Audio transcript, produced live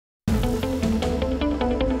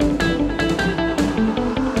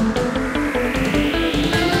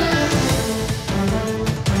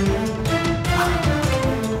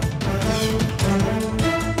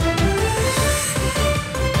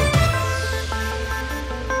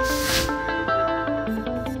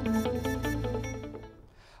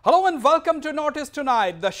everyone, welcome to Notice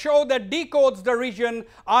Tonight, the show that decodes the region.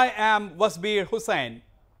 I am Wasbir Hussain.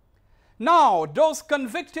 Now, those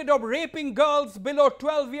convicted of raping girls below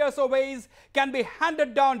 12 years of age can be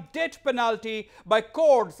handed down death penalty by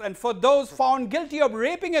courts, and for those found guilty of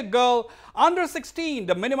raping a girl under 16,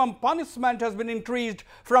 the minimum punishment has been increased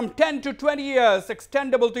from 10 to 20 years,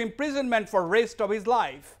 extendable to imprisonment for rest of his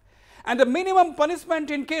life. And the minimum punishment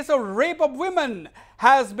in case of rape of women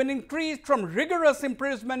has been increased from rigorous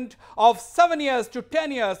imprisonment of 7 years to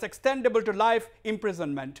 10 years, extendable to life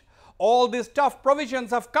imprisonment. All these tough provisions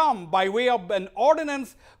have come by way of an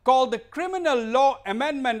ordinance called the Criminal Law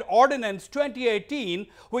Amendment Ordinance 2018,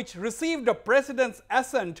 which received the President's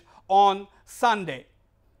assent on Sunday.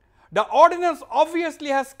 The ordinance obviously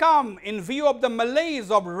has come in view of the malaise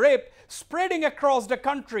of rape spreading across the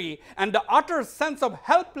country and the utter sense of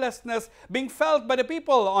helplessness being felt by the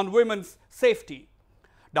people on women's safety.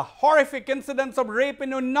 The horrific incidents of rape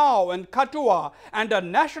in Unnao and Kathua and a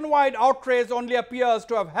nationwide outrage only appears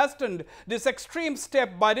to have hastened this extreme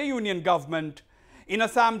step by the union government. In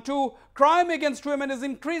Assam too, crime against women is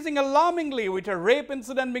increasing alarmingly, with a rape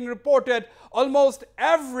incident being reported almost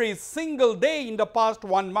every single day in the past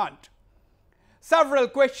 1 month. Several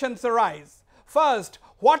questions arise. First,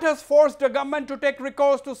 what has forced the government to take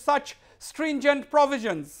recourse to such stringent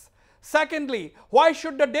provisions? Secondly, why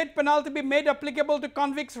should the death penalty be made applicable to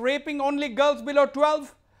convicts raping only girls below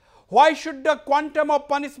 12? Why should the quantum of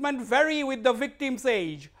punishment vary with the victim's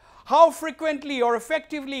age? How frequently or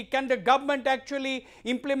effectively can the government actually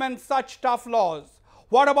implement such tough laws?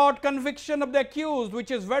 What about conviction of the accused,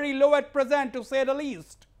 which is very low at present, to say the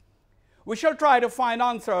least? We shall try to find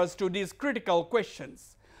answers to these critical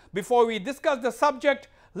questions. Before we discuss the subject,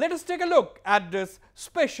 let us take a look at this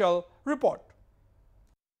special report.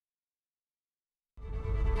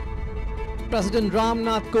 President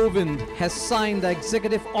Ramnath Kovind has signed the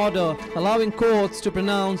executive order allowing courts to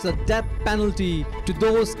pronounce the death penalty to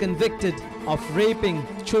those convicted of raping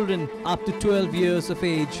children up to 12 years of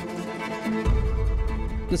age.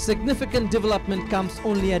 The significant development comes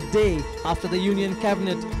only a day after the Union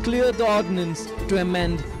Cabinet cleared the ordinance to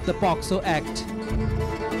amend the POCSO Act.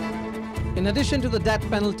 In addition to the death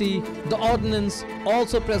penalty, the ordinance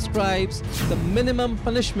also prescribes the minimum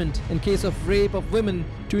punishment in case of rape of women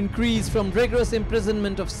to increase from rigorous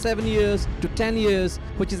imprisonment of 7 years to 10 years,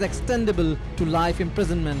 which is extendable to life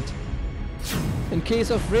imprisonment. In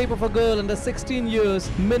case of rape of a girl under 16 years,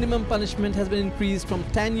 minimum punishment has been increased from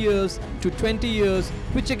 10 years to 20 years,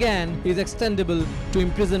 which again is extendable to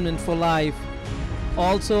imprisonment for life.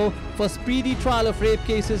 Also, for speedy trial of rape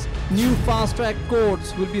cases, new fast-track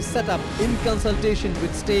courts will be set up in consultation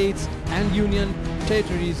with states and union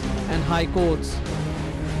territories and high courts.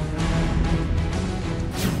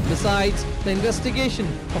 Besides, the investigation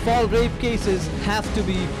of all rape cases have to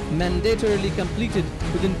be mandatorily completed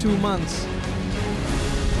within 2 months.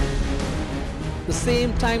 The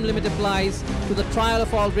same time limit applies to the trial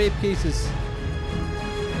of all rape cases.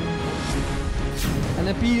 And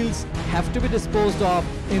appeals have to be disposed of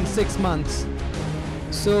in 6 months.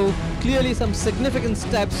 So clearly some significant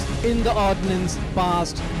steps in the ordinance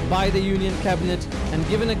passed by the Union Cabinet and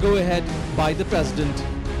given a go-ahead by the President.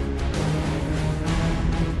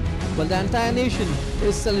 While the entire nation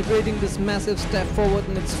is celebrating this massive step forward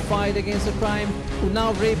in its fight against the crime,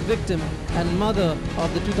 Unnao rape victim and mother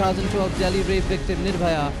of the 2012 Delhi rape victim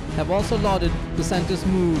Nirbhaya have also lauded the centre's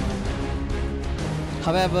move.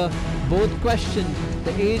 However, both questioned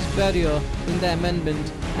the age barrier in the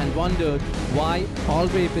amendment and wondered why all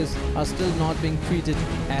rapists are still not being treated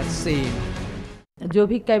as same. जो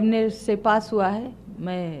भी cabinet से पास हुआ है,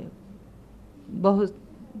 मैं बहुत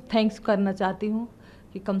thanks करना चाहती हूँ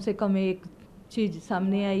कि कम से कम एक चीज़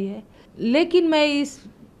सामने आई है, लेकिन मैं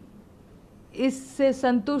इससे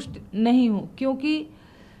संतुष्ट नहीं हूँ, क्योंकि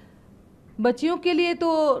बच्चियों के लिए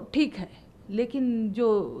तो ठीक है, लेकिन जो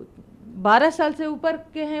 12 साल से ऊपर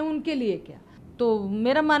के हैं उनके लिए क्या? तो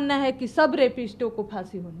मेरा मानना है कि सब रेपिस्टों को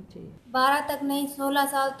फांसी होनी चाहिए। 12 तक नहीं, 16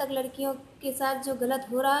 साल तक लड़कियों के साथ जो गलत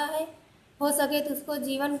हो रहा है, हो सके तो उसको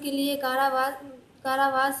जीवन के लिए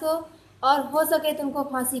कारावास हो, और हो सके तो उनको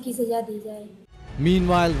फांसी की सजा दी जाए।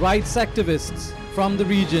 Meanwhile, rights activists from the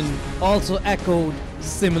region also echoed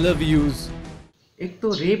similar views. एक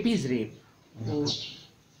तो रेप इज रेप,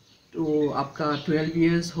 तो आपका 12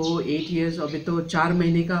 इयर्स हो, 8 इयर्स, अभी तो 4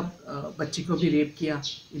 महीने का बच्ची को भी रेप किया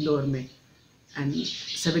इंदौर में, एंड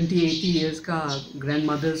 70-80 इयर्स का ग्रैंड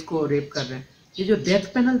मदर्स को रेप कर रहे हैं। ये जो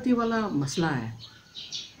डेथ पेनल्टी वाला मसला है,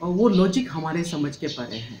 और वो लॉजिक हमारे समझ के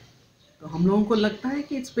परे है, तो हम लोगों को लगता है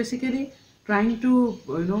कि it's basically trying to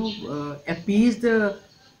appease the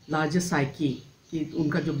larger psyche कि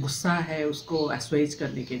उनका जो गुस्सा है उसको assuage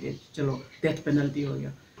करने के लिए चलो डेथ पेनल्टी हो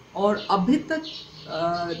गया। और अभी तक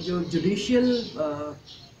जो जुडिशियल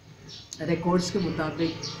रिकॉर्ड्स के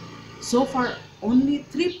मुताबिक so far only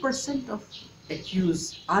 3% of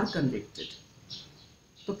accused are convicted.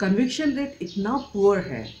 तो conviction rate इतना poor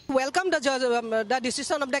है। Welcome the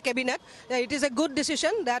decision of the cabinet. It is a good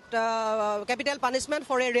decision that capital punishment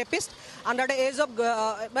for a rapist under the age of.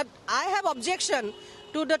 But I have objection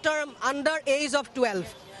to the term under age of 12,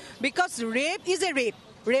 because rape is a rape.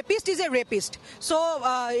 Rapist is a rapist. So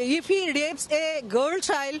if he rapes a girl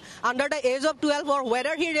child under the age of 12, or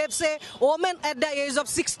whether he rapes a woman at the age of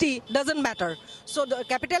 60, doesn't matter. So the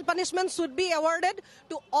capital punishment should be awarded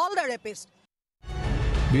to all the rapists.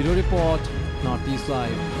 Bureau Report, Northeast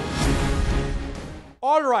Live.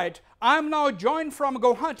 All right, I am now joined from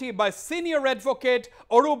Guwahati by senior advocate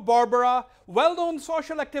Arup Barbara, well-known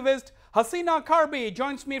social activist Hasina Karbi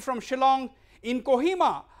joins me from Shillong. In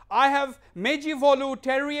Kohima, I have Meji Volu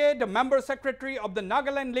Terrier, the member secretary of the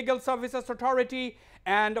Nagaland Legal Services Authority,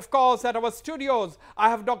 and of course at our studios I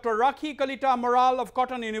have Dr. Rakhi Kalita Moral of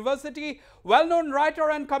Cotton University, well-known writer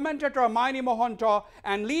and commentator Maini Mohonto,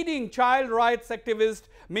 and leading child rights activist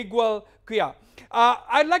Miguel Kuya.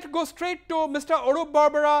 I'd like to go straight to Mr. Arup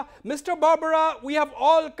Barbara. Mr. Barbara, we have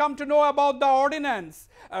all come to know about the ordinance,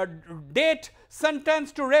 date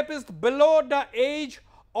sentence to rapists below the age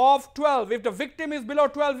of 12. If the victim is below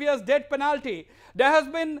 12 years, death penalty. There has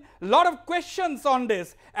been a lot of questions on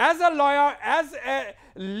this. As a lawyer, as a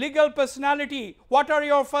legal personality, what are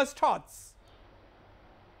your first thoughts?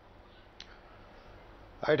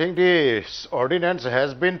 I think this ordinance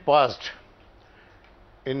has been passed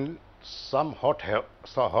in some hot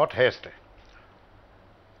haste.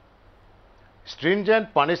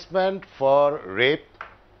 Stringent punishment for rape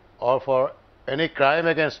or for any crime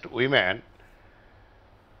against women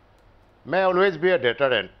may always be a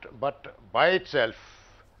deterrent, but by itself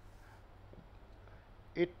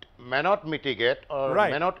it may not mitigate or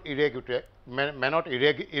may not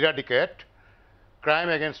eradicate crime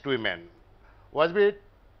against women. Wasbir,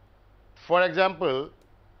 for example,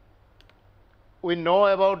 we know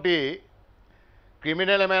about the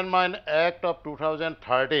Criminal Amendment Act of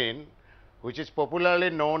 2013, which is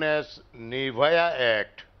popularly known as Nirbhaya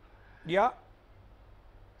Act. Yeah.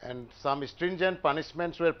 And some stringent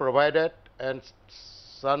punishments were provided and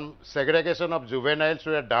some segregation of juveniles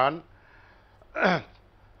were done.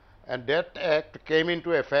 And that act came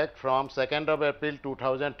into effect from 2nd of April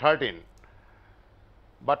 2013.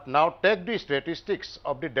 But now take the statistics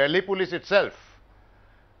of the Delhi police itself.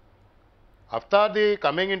 After the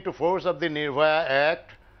coming into force of the Nirbhaya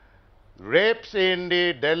Act, rapes in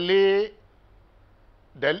the Delhi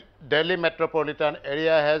metropolitan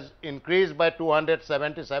area has increased by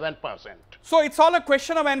 277%. So it's all a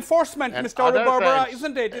question of enforcement, And Mr. Arup Barbara, crimes,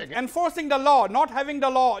 isn't it? Enforcing the law, not having the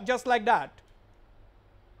law just like that.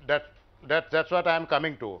 That's what I am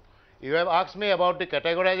coming to. You have asked me about the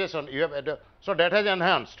categorization. So that has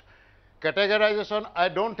enhanced. Categorization, I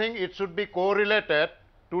don't think it should be correlated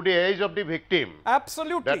to the age of the victim.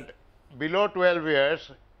 Absolutely. That below 12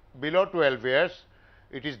 years,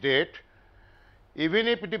 it is date. Even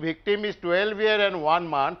if the victim is 12 years and 1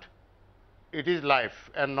 month, it is life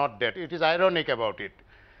and not death. It is ironic about it.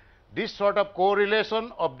 This sort of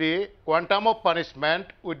correlation of the quantum of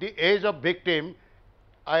punishment with the age of victim,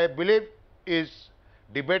 I believe, is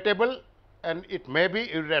debatable and it may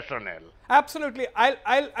be irrational. Absolutely.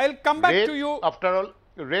 I'll come back Rape, to you. After all,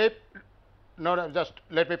 rape, no, just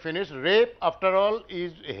let me finish. Rape, after all,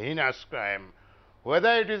 is a heinous crime.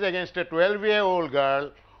 Whether it is against a 12-year-old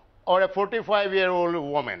girl or a 45-year-old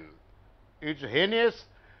woman, it's heinous,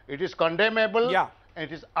 it is condemnable, and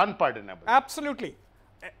it is unpardonable. Absolutely.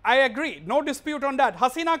 I agree. No dispute on that.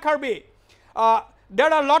 Hasina Karbi,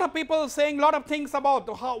 there are a lot of people saying a lot of things about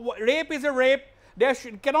how rape is a rape. There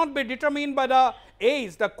cannot be determined by the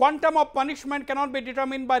age. The quantum of punishment cannot be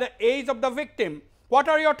determined by the age of the victim. What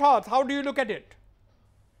are your thoughts? How do you look at it?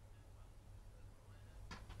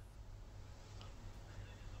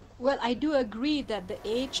 Well, I do agree that the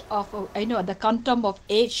age of, the quantum of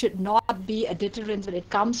age should not be a deterrent when it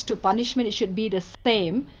comes to punishment. It should be the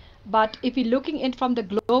same. But if you're looking in from the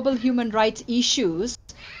global human rights issues,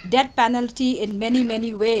 death penalty in many,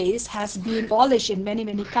 many ways has been abolished in many,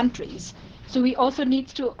 many countries. So we also need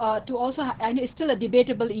to and it's still a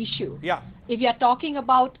debatable issue. Yeah. If you are talking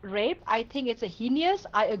about rape, I think it's a heinous.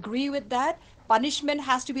 I agree with that. Punishment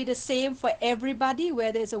has to be the same for everybody,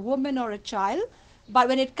 whether it's a woman or a child. But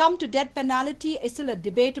when it comes to death penalty, it's still a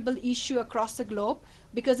debatable issue across the globe.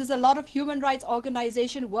 because there's a lot of human rights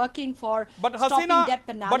organization working for stopping death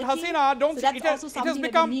penalty. But Hasina, don't so that's also something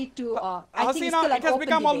that we need to. I think it's still an open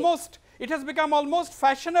debate. It has become almost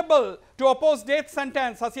fashionable to oppose death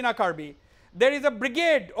sentence, Hasina Karbi. There is a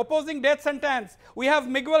brigade opposing death sentence. We have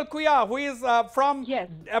Miguel Cuya, who is from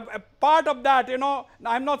a part of that, you know.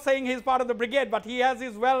 I'm not saying he's part of the brigade, but he has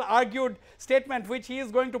his well-argued statement, which he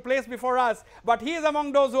is going to place before us. But he is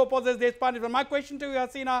among those who opposes death punishment. My question to you,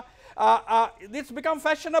 Hasina, it's become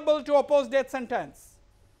fashionable to oppose death sentence.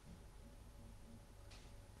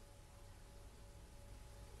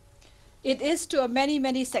 It is to a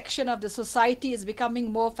many section of the society is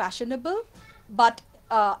becoming more fashionable, but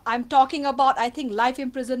I'm talking about, I think life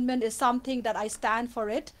imprisonment is something that I stand for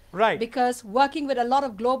it. Right. Because working with a lot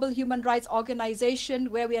of global human rights organizations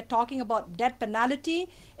where we are talking about death penalty,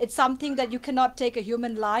 it's something that you cannot take a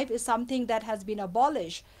human life, it's something that has been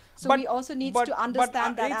abolished. So we also need to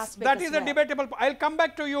understand that aspect. That is a debatable. I'll come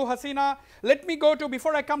back to you, Hasina. Let me go to,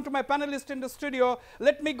 before I come to my panelist in the studio,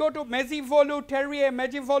 let me go to Mejivolu Terrier.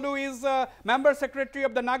 Mejivolu is Member Secretary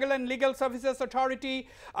of the Nagaland Legal Services Authority.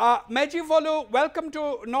 Mejivolu, welcome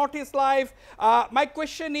to Northeast Live. My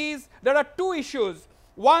question is, there are two issues.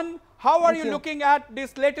 One, how are you looking at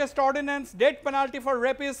this latest ordinance, death penalty for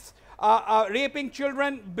rapists, raping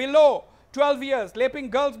children below 12 years, raping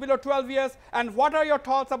girls below 12 years, and what are your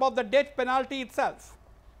thoughts about the death penalty itself?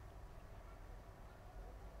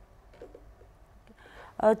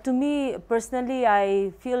 To me personally,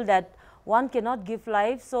 I feel that one cannot give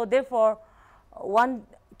life, so therefore one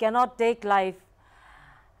cannot take life,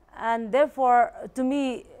 and therefore to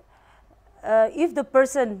me, if the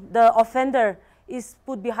person, the offender, is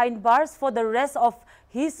put behind bars for the rest of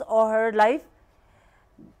his or her life,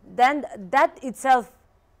 then that itself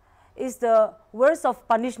is the worst of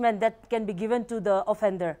punishment that can be given to the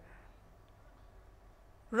offender.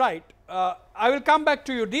 Right. I will come back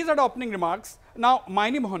to you. These are the opening remarks. Now,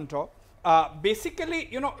 Maini Mohanto, basically,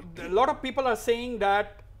 you know, a lot of people are saying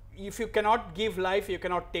that if you cannot give life, you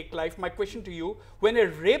cannot take life. My question to you, when a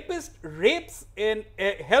rapist rapes a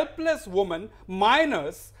helpless woman,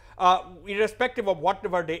 minors, irrespective of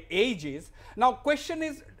whatever their age is, now question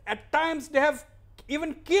is, at times they have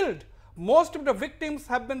even killed. Most of the victims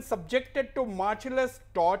have been subjected to merciless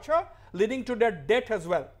torture, leading to their death as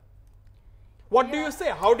well. What do you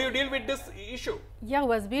say? How do you deal with this issue? Yeah,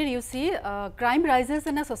 Wasbir, you see, crime rises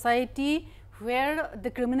in a society where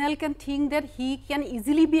the criminal can think that he can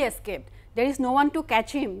easily be escaped. There is no one to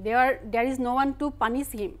catch him. There is no one to punish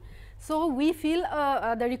him. So we feel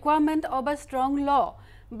the requirement of a strong law.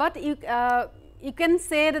 But you can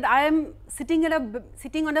say that I am sitting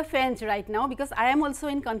on a fence right now, because I am also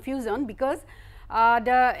in confusion, because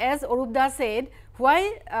as Orubda said,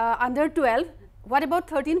 why under 12, what about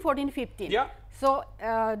 13, 14, 15? Yeah. So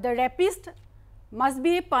the rapist must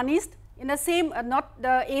be punished in the same, not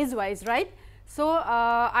the age wise, right? So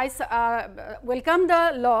I welcome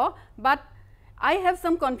the law, but I have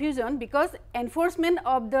some confusion, because enforcement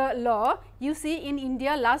of the law, you see in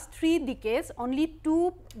India last 3 decades only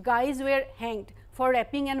 2 guys were hanged for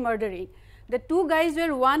raping and murdering. The 2 guys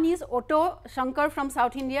were, one is Otto Shankar from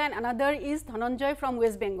South India and another is Dhananjay from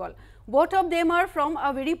West Bengal. Both of them are from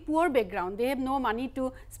a very poor background. They have no money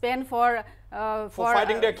to spend for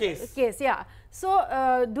fighting their case. Yeah.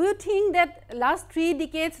 So do you think that last 3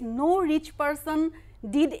 decades no rich person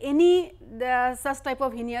did any such type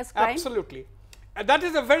of heinous crime? Absolutely. That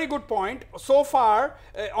is a very good point. So far,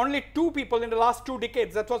 only 2 people in the last 2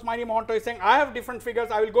 decades. That was Maini Mohanto is saying. I have different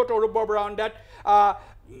figures. I will go to Arup Barbara on that.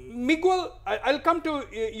 Miguel, I'll come to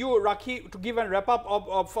you, Rakhi, to give a wrap up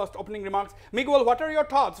of first opening remarks. Miguel, what are your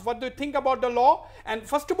thoughts? What do you think about the law? And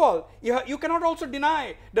first of all, you cannot also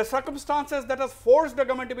deny the circumstances that has forced the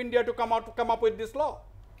government of India to come up with this law.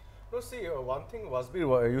 No, see, one thing,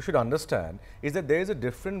 Wasbir, you should understand is that there is a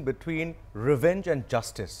difference between revenge and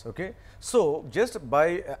justice, okay? So, just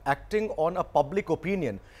by acting on a public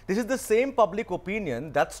opinion, this is the same public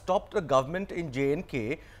opinion that stopped the government in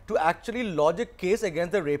J&K to actually lodge a case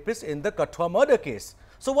against the rapist in the Kathua murder case.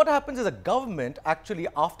 So, what happens is the government actually,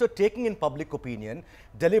 after taking in public opinion,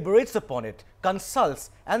 deliberates upon it,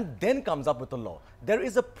 consults, and then comes up with a law. There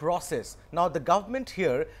is a process. Now, the government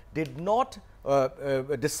here did not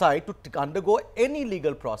decide to undergo any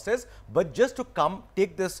legal process, but just to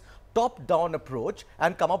take this top-down approach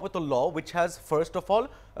and come up with a law which has, first of all,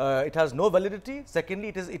 it has no validity. Secondly,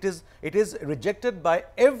 it is rejected by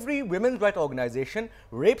every women's rights organization,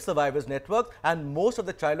 rape survivors network, and most of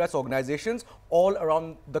the child rights organizations all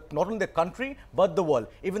around not only the country but the world.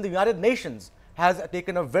 Even the United Nations has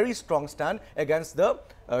taken a very strong stand against the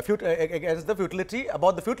futility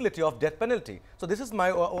of death penalty. So this is my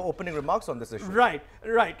opening remarks on this issue. Right,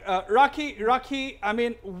 right. Rakhi, I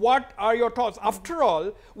mean, what are your thoughts? After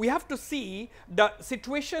all, we have to see the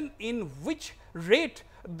situation in which rate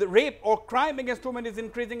the rape or crime against women is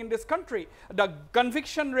increasing in this country. The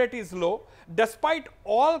conviction rate is low. Despite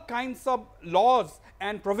all kinds of laws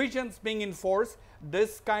and provisions being enforced,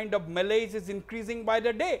 this kind of malaise is increasing by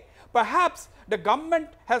the day. Perhaps the government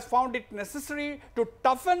has found it necessary to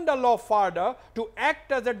toughen the law further to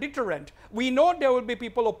act as a deterrent. We know there will be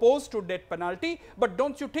people opposed to death penalty, but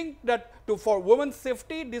don't you think that for women's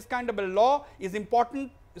safety, this kind of a law is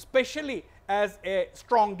important, especially as a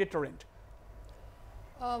strong deterrent?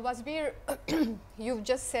 Wasbir, you've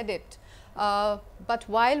just said it, but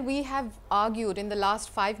while we have argued in the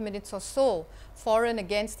last 5 minutes or so for and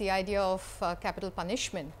against the idea of capital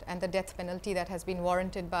punishment and the death penalty that has been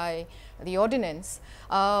warranted by the ordinance,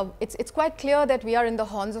 it's quite clear that we are in the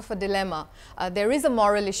horns of a dilemma. There is a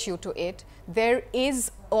moral issue to it. There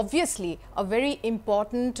is obviously a very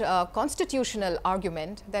important constitutional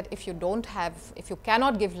argument that if you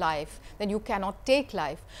cannot give life, then you cannot take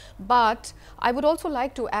life. But I would also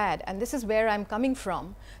like to add, and this is where I'm coming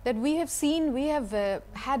from, that we have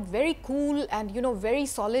had very cool and very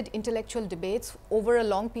solid intellectual debates over a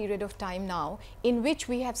long period of time now, in which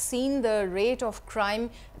we have seen the rate of crime,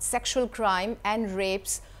 sexual crime and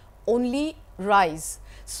rapes only rise.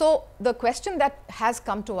 So the question that has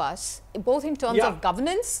come to us, both in terms of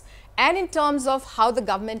governance and in terms of how the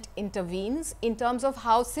government intervenes, in terms of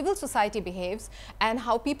how civil society behaves, and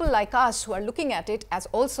how people like us who are looking at it as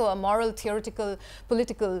also a moral, theoretical,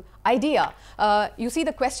 political idea. You see,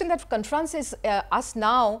 the question that confronts us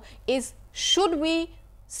now is, should we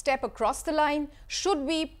step across the line? Should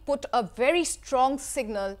we put a very strong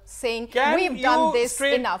signal saying, we've done this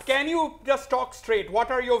enough? Can you just talk straight?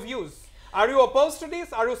 What are your views? Are you opposed to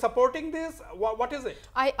this? Are you supporting this? What is it?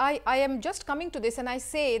 I am just coming to this, and I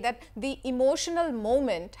say that the emotional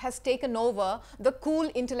moment has taken over the cool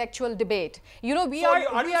intellectual debate. Are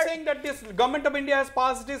you saying that this government of India has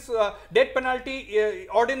passed this death penalty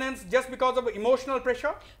ordinance just because of emotional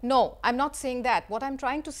pressure? No, I'm not saying that. What I'm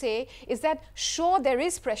trying to say is that sure, there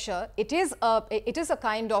is pressure. It is a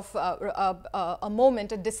kind of a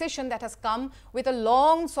moment, a decision that has come with a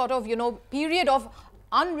long sort of period of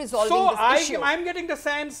unresolving this issue. So I'm getting the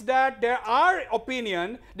sense that there are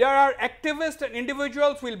activists and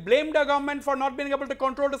individuals who will blame the government for not being able to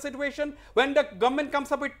control the situation. When the government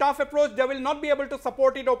comes up with tough approach, they will not be able to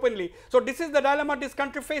support it openly. So this is the dilemma this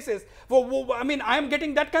country faces. I mean, I am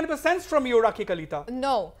getting that kind of a sense from you, Rakhi Kalita.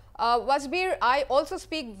 No. Wasbir, I also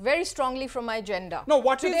speak very strongly from my gender. No,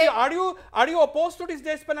 are you opposed to this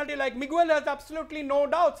death penalty? Like Miguel has absolutely no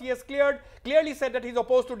doubts. He has clearly said that he's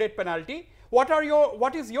opposed to death penalty.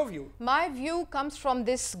 What is your view? My view comes from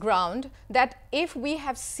this ground that if we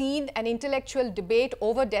have seen an intellectual debate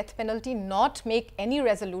over death penalty not make any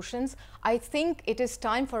resolutions, I think it is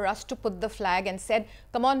time for us to put the flag and said,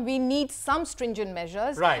 come on, we need some stringent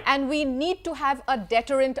measures, and we need to have a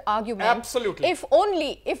deterrent argument. Absolutely. If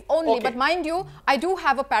only, okay. But mind you, I do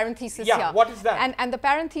have a parenthesis here. What is that? And the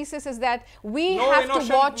parenthesis is that we have to watch.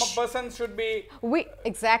 No innocent person should be.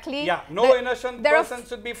 Exactly. Yeah. No innocent person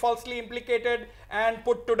should be falsely implicated and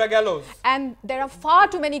put to the gallows. And there are far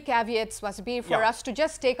too many caveats, Wasbir, for us to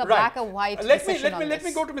just take a black and white decision on this. Let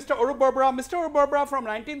me go to Mr. Arup Barbara. Mr. Arup Barbara, from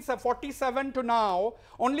 1947 to now,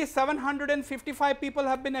 only 755 people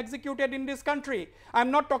have been executed in this country.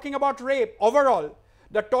 I'm not talking about rape. Overall,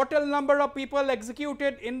 the total number of people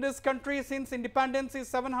executed in this country since independence is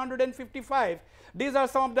 755. These are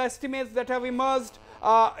some of the estimates that have emerged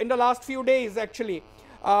in the last few days, actually.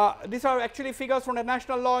 These are actually figures from the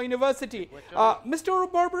National Law University. Mr.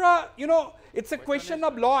 Arup Barbara, it's a question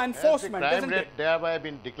of law enforcement, isn't it? Has the crime rate thereby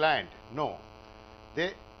been declined? No.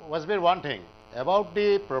 There was one thing. About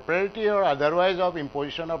the propriety or otherwise of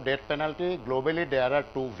imposition of death penalty, globally there are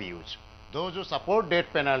two views. Those who support death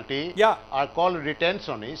penalty are called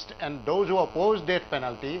retentionists, and those who oppose death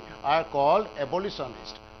penalty are called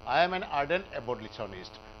abolitionists. I am an ardent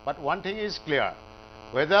abolitionist. But one thing is clear,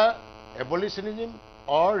 whether abolitionism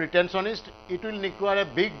or retentionist, it will require a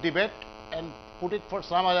big debate and put it for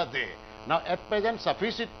some other day. Now at present,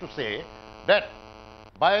 suffice it to say that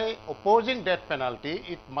by opposing death penalty,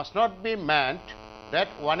 it must not be meant that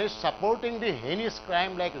one is supporting the heinous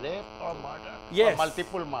crime like rape or murder or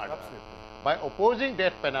multiple murder. Absolutely. By opposing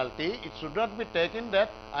death penalty, it should not be taken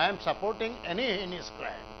that I am supporting any heinous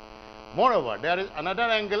crime. Moreover, there is another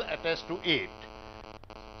angle attached to it.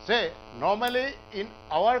 Say, normally in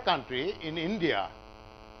our country, in India,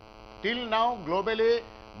 till now globally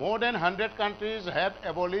More than 100 countries have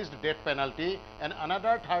abolished death penalty, and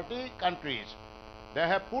another 30 countries, they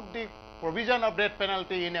have put the provision of death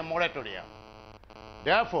penalty in a moratorium.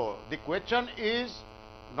 Therefore, the question is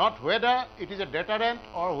not whether it is a deterrent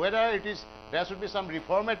or whether it is, there should be some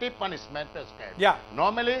reformative punishment prescribed. Yeah.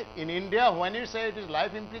 Normally, in India, when you say it is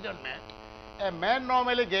life imprisonment, a man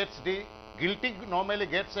normally gets guilty normally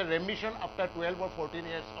gets a remission after 12 or 14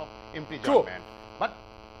 years of imprisonment. True. But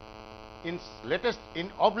in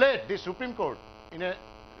of late, the Supreme Court, in a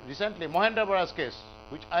recently Mohendra Bara's case,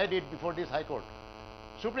 which I did before this High Court,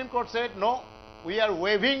 Supreme Court said, no, we are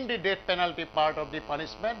waiving the death penalty part of the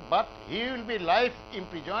punishment, but he will be life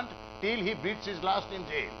imprisoned till he breathes his last in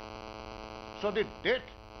jail. So the death,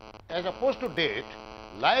 as opposed to death,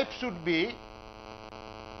 life should be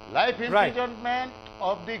life imprisonment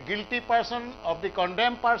of the guilty person, of the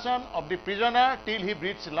condemned person, of the prisoner till he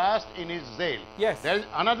breathes last in his jail. Yes. There is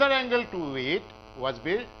another angle to it,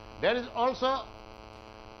 Wasbir. There is also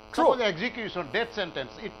True. Execution, death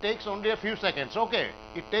sentence. It takes only a few seconds. Okay,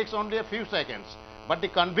 it takes only a few seconds. But the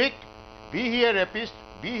convict, be he a rapist,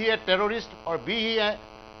 be he a terrorist, or be he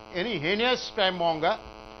any heinous crime monger,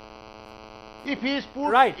 if he is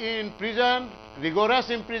put in prison, rigorous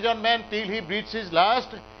imprisonment till he breathes his last,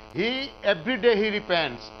 every day he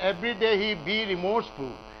repents, every day he be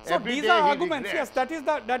remorseful. So these are arguments. Yes, that is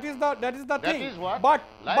the thing. That is what but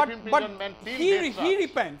he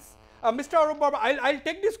repents. Mr. Arup Barbara, I'll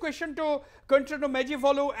take this question to continue to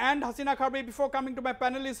Mejivolu and Hasina Kharbe before coming to my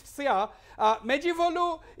panelists here.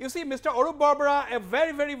 Mejivolu, you see, Mr. Arup Barbara, a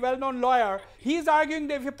very, very well-known lawyer, he is arguing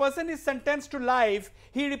that if a person is sentenced to life,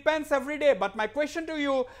 he repents every day. But my question to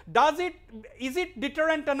you, is it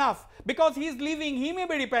deterrent enough? Because he is leaving, he may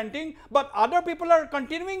be repenting, but other people are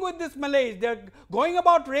continuing with this malaise. They are going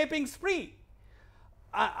about raping spree.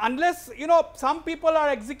 Unless, you know, some people are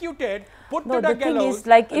executed, put to the gallows. Is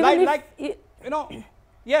like, even if you know,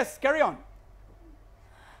 yes, carry on.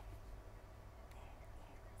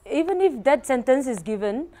 Even if that sentence is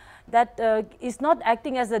given, that is not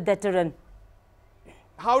acting as a deterrent.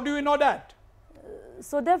 How do you know that?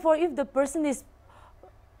 So therefore, if the person is,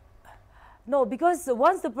 no, because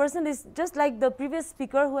once the person is, just like the previous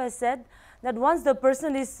speaker who has said, that once the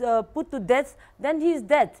person is put to death, then he is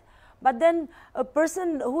dead. But then a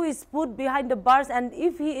person who is put behind the bars, and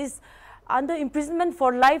if he is under imprisonment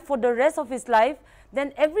for life, for the rest of his life,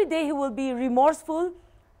 then every day he will be remorseful.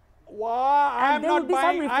 Wow, I am not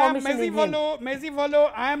buying.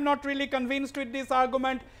 Mezivolo, I am not really convinced with this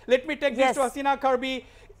argument. Let me take this to Hasina Kharbe.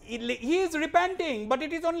 He is repenting, but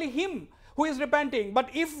it is only him who is repenting. But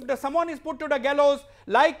if someone is put to the gallows,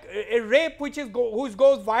 like a rape which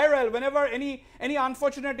goes viral, whenever any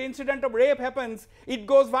unfortunate incident of rape happens, it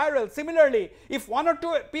goes viral. Similarly, if one or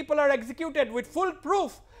two people are executed with full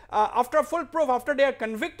proof, after they are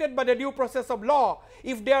convicted by the due process of law,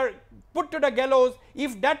 if they are put to the gallows,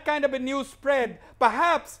 if that kind of a news spread,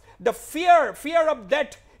 perhaps the fear of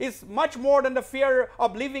death is much more than the fear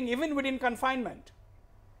of living even within confinement.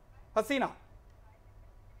 Hasina.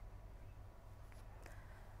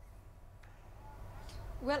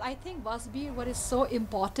 Well, I think, Wasbir, what is so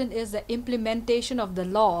important is the implementation of the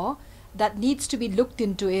law that needs to be looked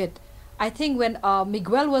into it. I think when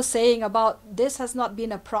Miguel was saying about this has not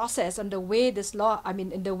been a process and the way this law, I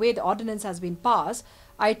mean, in the way the ordinance has been passed,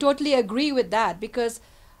 I totally agree with that, because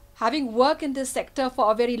having worked in this sector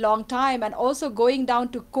for a very long time and also going down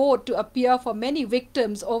to court to appear for many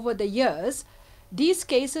victims over the years, these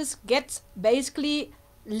cases get basically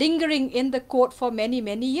lingering in the court for many,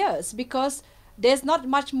 many years, because there's not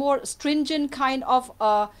much more stringent kind of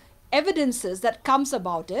evidences that comes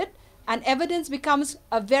about it. And evidence becomes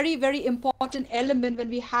a very, very important element when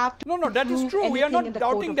we have to. No, that is true. We are not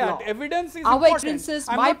doubting that. Evidence is our important. Experiences,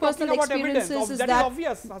 my personal experiences is that. That is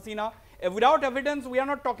obvious, Hasina. Without evidence, we are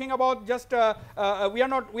not talking about just. We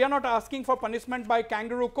are not asking for punishment by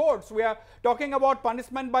kangaroo courts. We are talking about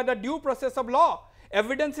punishment by the due process of law.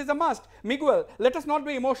 Evidence is a must. Miguel, let us not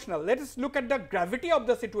be emotional. Let us look at the gravity of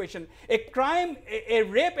the situation. A crime, a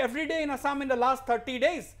rape every day in Assam in the last 30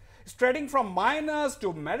 days. Spreading from minors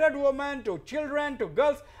to married women to children to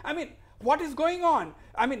girls. I mean, what is going on?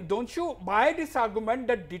 I mean, don't you buy this argument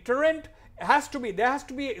that deterrent has to be, there has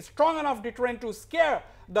to be a strong enough deterrent to scare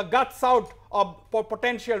the guts out of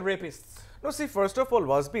potential rapists? No, see, first of all,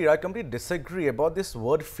 Wasbir, I completely disagree about this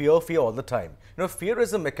word fear all the time. You know, fear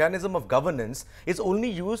is a mechanism of governance. It's only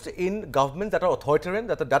used in governments that are authoritarian,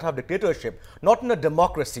 that have dictatorship, not in a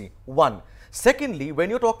democracy, one. Secondly, when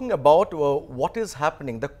you're talking about what is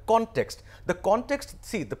happening, the context,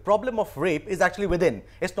 see, the problem of rape is actually within.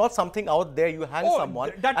 It's not something out there you hang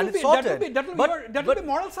someone and it's sorted. That will be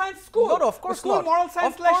moral science school. No, of course school not. moral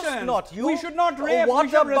science lessons. Not. We should not rape. We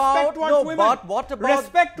should respect towards women. But what about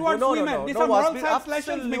respect towards women? These are moral Wasbir, science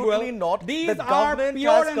lessons, absolutely Miguel. not. These are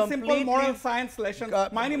pure and simple moral science lessons.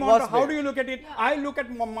 Maini Mohanto, how do you look at it? I look at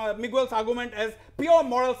Miguel's argument as pure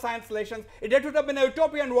moral science lessons. If it would have been a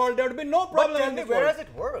utopian world, there would be no problem. But tell me, where has it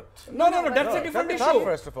worked? No, that's a different issue.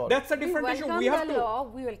 First of all, that's a different issue. We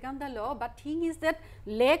welcome the law, but thing is that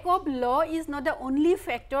lack of law is not the only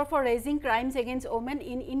factor for raising crimes against women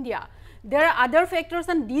in India. There are other factors,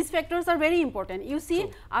 and these factors are very important. You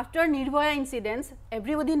see, after Nirbhaya incidents,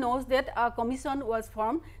 everybody knows that a commission was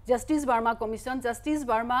formed, Justice Verma Commission. Justice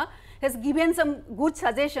Verma has given some good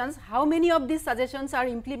suggestions. How many of these suggestions are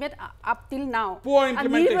implemented up till now? Poor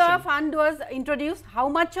implementation. A Nirbhaya fund was introduced. How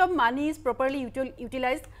much of money is properly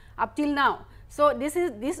utilized up till now? So this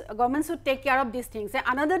government should take care of these things. And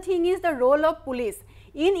another thing is the role of police.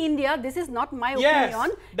 In India, this is not my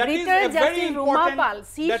opinion. Retired Justice Ruma Pal,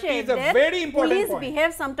 she said that police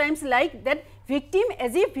behave sometimes like that victim,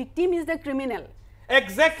 as if victim is the criminal.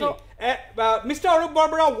 Exactly. So, Mr. Arup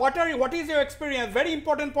Barbara, what is your experience? Very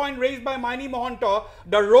important point raised by Maini Mohanto,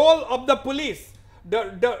 the role of the police.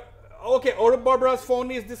 Okay, Arup Barbara's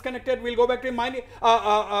phone is disconnected. We'll go back to Maini.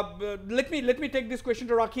 Let me take this question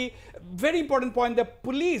to Rakhi. Very important point. The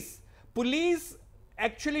police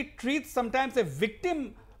actually treats sometimes a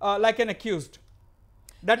victim like an accused.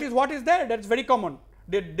 That is what is there. That's very common.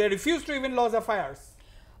 They refuse to even lodge FIRs.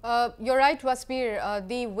 You're right, Wasbir.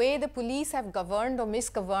 The way the police have governed or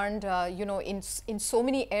misgoverned, in so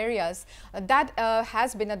many areas, that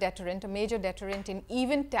has been a deterrent, a major deterrent in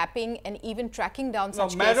even tapping and even tracking down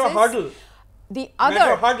such cases. Major hurdle.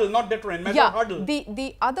 Major hurdle, not deterrent. Major hurdle.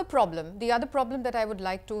 The other problem that I would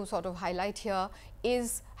like to sort of highlight here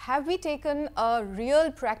is, have we taken a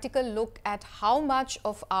real practical look at how much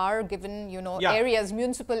of our given areas,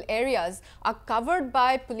 municipal areas, are covered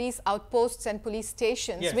by police outposts and police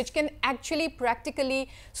stations, which can actually practically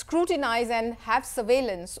scrutinize and have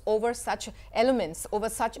surveillance over such elements, over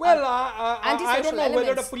such I don't know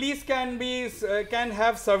whether the police can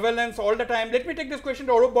have surveillance all the time. Let me take this question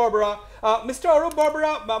to Arup Barbara. Mr. Arup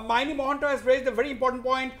Barbara, Maini Mohanto has raised a very important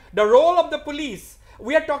point, the role of the police.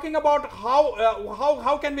 We are talking about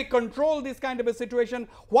how can we control this kind of a situation.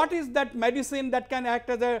 What is that medicine that can act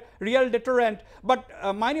as a real deterrent? But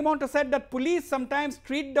Maini Mohanto said that police sometimes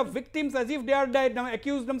treat the victims as if they are the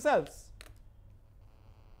accused themselves.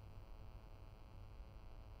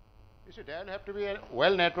 You see, there will have to be a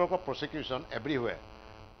well network of prosecution everywhere.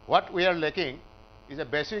 What we are lacking is a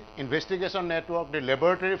basic investigation network, the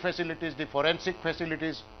laboratory facilities, the forensic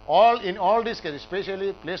facilities, in all these cases, especially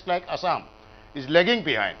a place like Assam, is lagging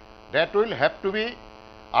behind. That will have to be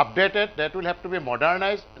updated, that will have to be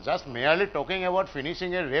modernized. Just merely talking about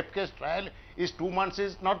finishing a rape case trial is 2 months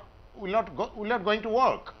will not going to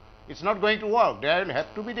work. It's not going to work. There will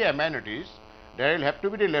have to be the amenities, there will have to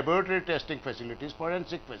be the laboratory testing facilities,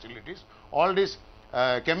 forensic facilities, all these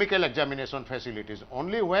chemical examination facilities.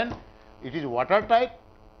 Only when it is watertight,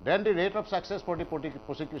 then the rate of success for the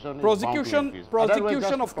prosecution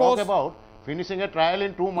of course, about finishing a trial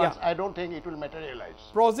in 2 months, I don't think it will materialize.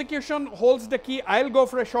 Prosecution holds the key. I'll go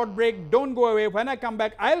for a short break. Don't go away. When I come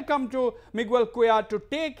back, I'll come to Miguel Cuellar to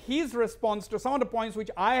take his response to some of the points which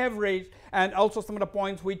I have raised and also some of the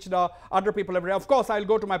points which the other people have raised. Of course, I'll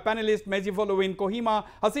go to my panelists, Mejivolu in Kohima,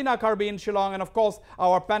 Hasina Karbi in Shillong, and of course,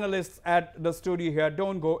 our panelists at the studio here.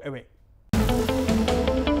 Don't go away.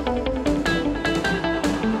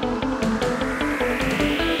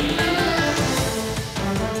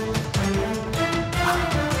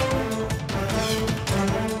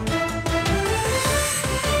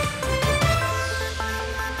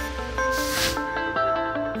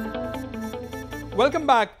 Welcome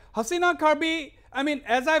back. Hasina Karbi, I mean,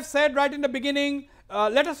 as I've said right in the beginning,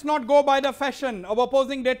 let us not go by the fashion of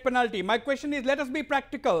opposing death penalty. My question is, let us be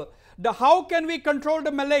practical. How can we control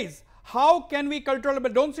the malaise? How can we control it?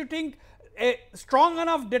 But don't you think a strong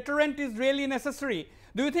enough deterrent is really necessary?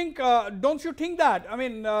 Do you think, don't you think that? I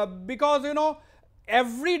mean, because, you know,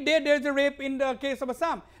 every day there is a rape in the case of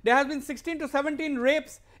Assam. There has been 16 to 17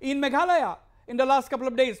 rapes in Meghalaya in the last couple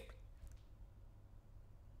of days.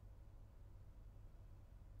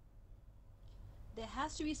 There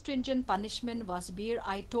has to be stringent punishment, Wasbir.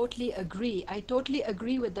 I totally agree. I totally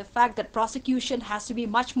agree with the fact that prosecution has to be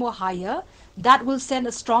much more higher. That will send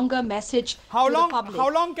a stronger message to the public.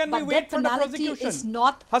 How long can we wait for the prosecution? Is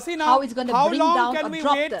not Hasina, how it's going to bring down or drop how long can we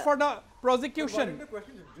wait for the prosecution? The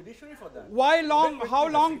question is judiciary for that. Why long? How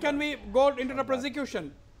long can we go into the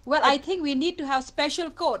prosecution? Well, I think we need to have special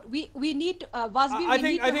court. We need Wasbir, we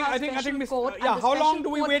need to have special court. Yeah, how long do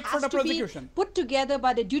we wait for the prosecution? Put together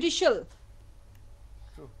by the judicial.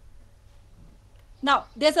 Now,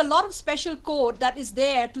 there's a lot of special code that is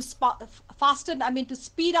there to fasten, to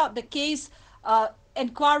speed out the case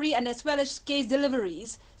inquiry and as well as case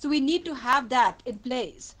deliveries. So we need to have that in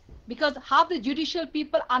place because half the judicial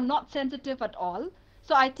people are not sensitive at all.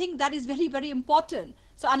 So I think that is very, very important.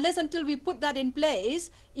 So unless until we put that in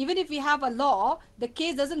place, even if we have a law, the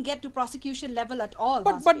case doesn't get to prosecution level at all.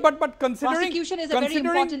 But considering prosecution is a very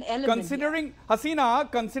important element. Considering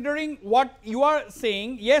Hasina, considering what you are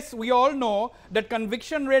saying, yes, we all know that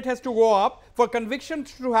conviction rate has to go up. For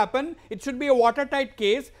convictions to happen, it should be a watertight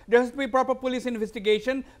case. There has to be proper police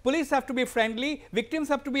investigation. Police have to be friendly. Victims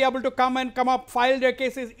have to be able to come up, file their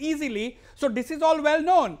cases easily. So this is all well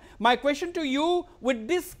known. My question to you, with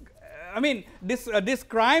this this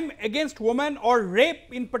crime against women or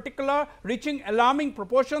rape in particular reaching alarming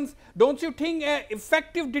proportions, don't you think an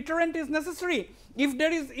effective deterrent is necessary? If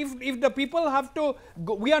there is, if the people have to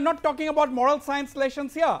go, we are not talking about moral science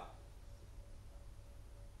lessons here.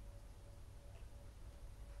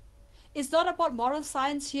 It's not about moral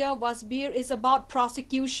science here, Wasbir, it's about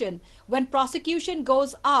prosecution. When prosecution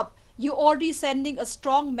goes up, you're already sending a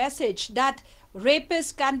strong message that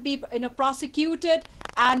rapists can be prosecuted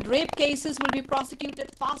and rape cases will be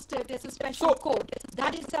prosecuted faster if there's a special court.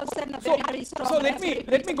 That itself sends a very, very strong message.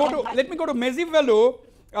 let me go to Mezivolu.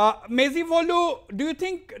 Mezivolu, do you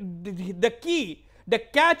think the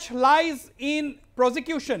catch lies in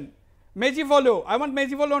prosecution? Mezivolu, I want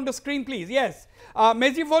Mezivolu on the screen, please. Yes.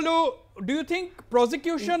 Mezivolu, do you think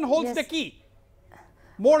prosecution holds the key?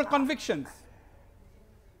 More convictions?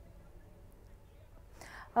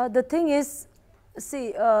 The thing is,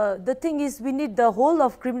 the thing is we need the whole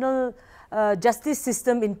of criminal justice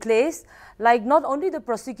system in place, like not only the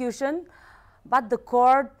prosecution, but the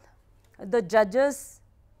court, the judges,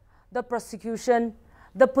 the prosecution,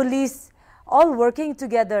 the police, all working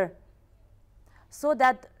together so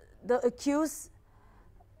that the accused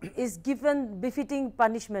is given befitting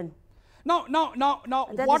punishment. Now,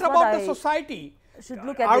 what about the society? Should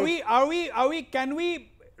look at can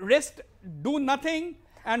we rest, do nothing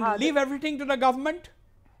and leave everything to the government?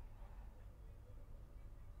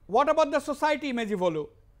 What about the society, Mezivolu?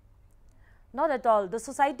 Not at all. The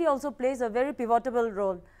society also plays a very pivotal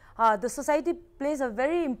role. The society plays a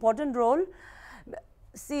very important role.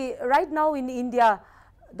 See, right now in India,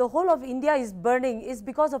 the whole of India is burning is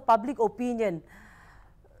because of public opinion.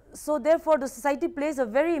 So therefore, the society plays a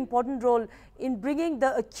very important role in bringing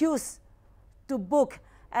the accused to book.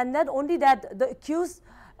 And not only that, the accused,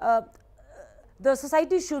 the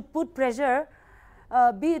society should put pressure,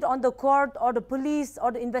 be it on the court or the police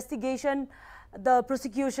or the investigation, the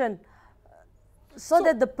prosecution, so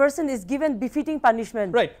that the person is given befitting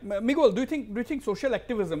punishment. Right. Miguel, do you think social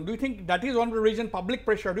activism, do you think that is on the region, public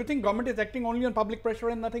pressure? Do you think government is acting only on public pressure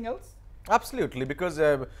and nothing else? Absolutely, because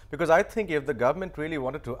I think if the government really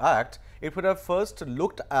wanted to act, it would have first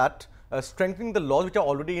looked at strengthening the laws which are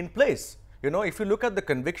already in place. You know, if you look at the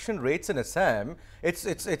conviction rates in Assam,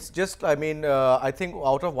 it's just, I mean, I think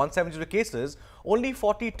out of 172 cases, only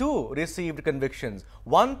 42 received convictions.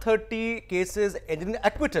 130 cases ended in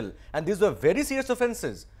acquittal, and these were very serious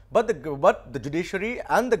offences. But the judiciary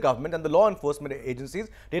and the government and the law enforcement agencies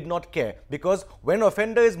did not care, because when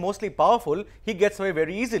offender is mostly powerful, he gets away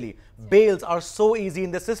very easily. Bails are so easy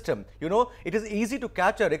in the system. You know, it is easy to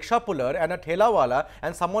catch a rickshaw puller and a thelawala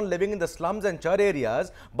and someone living in the slums and char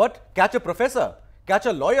areas, but catch a professor, catch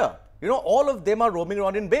a lawyer. You know, all of them are roaming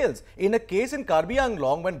around in bails. In a case in Karbi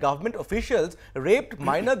Anglong, when government officials raped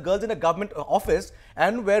minor girls in a government office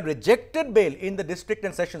and were rejected bail in the district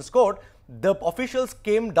and sessions court, the officials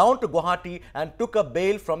came down to Guwahati and took a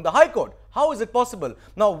bail from the High Court. How is it possible?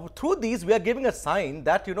 Now, through these, we are giving a sign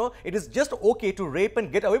that, you know, it is just okay to rape and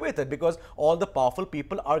get away with it because all the powerful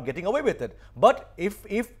people are getting away with it. But if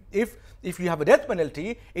you have a death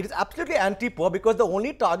penalty, it is absolutely anti-poor, because the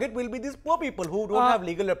only target will be these poor people who don't have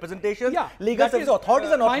legal representation. Yeah, legal service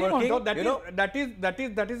authorities are not working.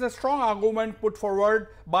 That is a strong argument put forward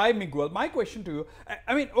by Miguel. My question to you,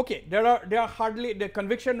 I mean, okay, there are hardly, the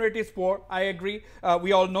conviction rate is poor. I agree.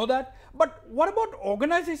 We all know that. But what about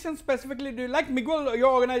organizations specifically? Do you, like Miguel,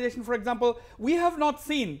 your organization, for example, we have not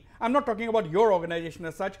seen, I'm not talking about your organization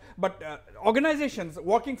as such, but organizations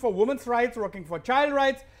working for women's rights, working for child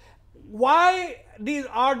rights, why these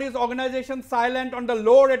organizations silent on the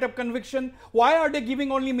low rate of conviction? Why are they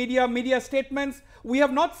giving only media statements? We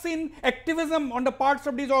have not seen activism on the parts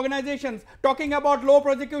of these organizations talking about low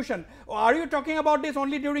prosecution. Are you talking about this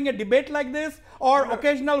only during a debate like this, or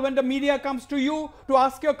occasional when the media comes to you to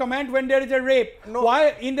ask your comment when there is a rape? No.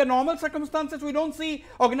 Why in the normal circumstances we don't see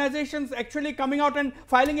organizations actually coming out and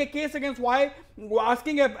filing a case against? Why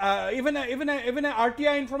asking even a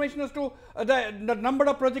RTI information as to the number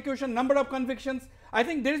of prosecution, number of convictions? I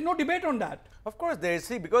think there is no debate on that. Of course there is,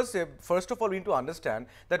 see, because first of all we need to understand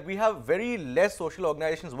that we have very less social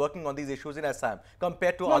organizations working on these issues in Assam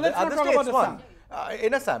compared to other states.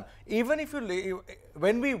 In Assam, even if you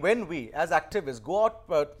when we as activists go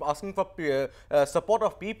out asking for support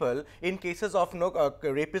of people in cases of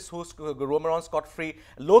rapists who roam around scot free,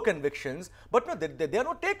 low convictions, but no, there are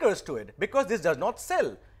no takers to it because this does not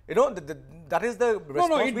sell. You know, that is the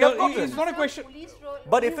response we have gotten. It's not a question.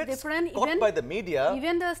 But if it's caught by the media,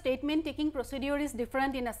 even the statement taking procedure is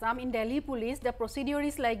different in Assam. In Delhi police, the procedure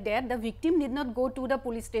is like that. The victim need not go to the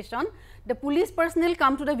police station. The police personnel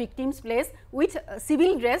come to the victim's place with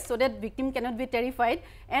civil dress so that victim cannot be terrified,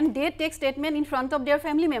 and they take statement in front of their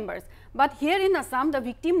family members. But here in Assam, the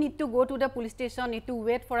victim need to go to the police station, need to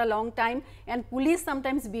wait for a long time, and police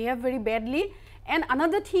sometimes behave very badly. And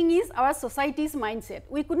another thing is our society's mindset.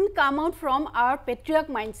 We couldn't come out from our patriarch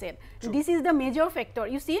mindset. True. This is the major factor.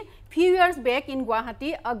 You see, few years back in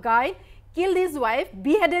Guwahati, a guy killed his wife,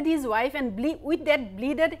 beheaded his wife, and with that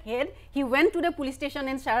bleeded head, he went to the police station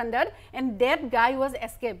and surrendered, and that guy was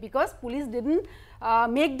escaped because police didn't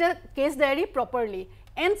make the case diary properly.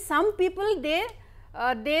 And some people, they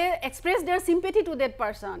express their sympathy to that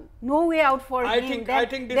person. No way out for him. I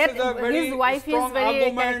think this is a very strong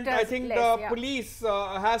argument. I think the police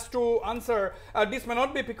has to answer. This may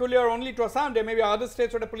not be peculiar only to Assam. There may be other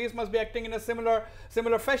states where the police must be acting in a similar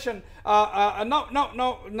fashion. Now,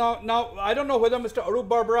 I don't know whether Mr. Arup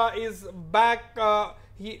Barbara is back.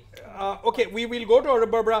 Okay, we will go to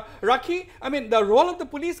Arup Barbara. Rakhi, I mean, the role of the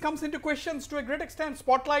police comes into questions to a great extent.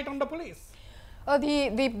 Spotlight on the police.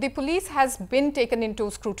 The police has been taken into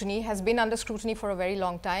scrutiny, has been under scrutiny for a very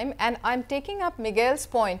long time, and I'm taking up Miguel's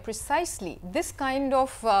point precisely. This kind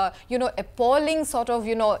of, appalling sort of,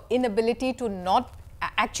 inability to not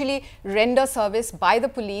actually render service by the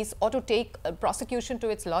police or to take prosecution to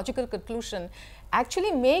its logical conclusion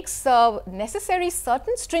actually makes necessary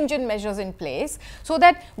certain stringent measures in place so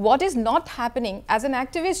that what is not happening. As an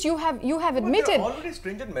activist, you have admitted. There are already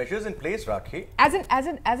stringent measures in place, Rakhi. As an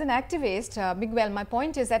activist, Miguel, my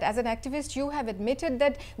point is that as an activist, you have admitted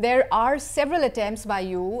that there are several attempts by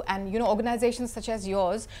you and organizations such as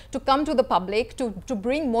yours to come to the public, to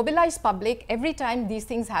mobilize public every time these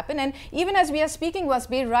things happen. And even as we are speaking,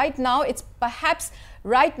 Wasbir, right now, it's perhaps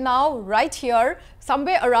right now, right here,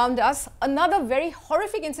 somewhere around us, another very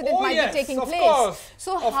horrific incident might be taking place. Course,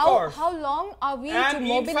 so how long are we to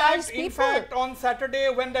mobilize people? In fact, on Saturday,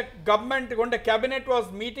 when the cabinet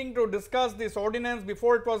was meeting to discuss this ordinance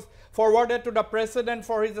before it was forwarded to the president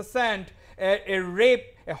for his assent,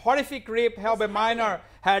 a horrific rape of a minor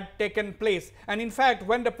had taken place. And in fact,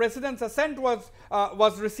 when the president's assent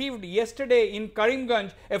was received yesterday in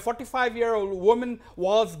Karimganj, a 45-year-old woman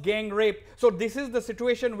was gang raped. So this is the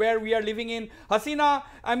situation where we are living in. Hasina,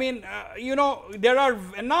 I mean, there are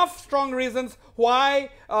enough strong reasons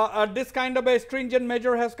why this kind of a stringent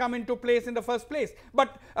measure has come into place in the first place.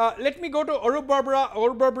 But let me go to Arup Barbara.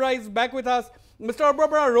 Arup Barbara is back with us. Mr. Arup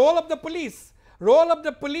Barbara, role of the police. Role of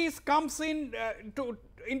the police comes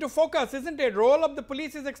into focus, isn't it? Role of the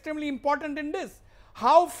police is extremely important in this.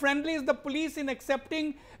 How friendly is the police in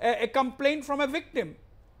accepting a complaint from a victim?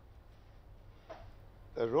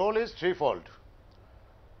 The role is threefold.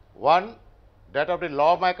 One, that of the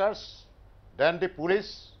lawmakers, then the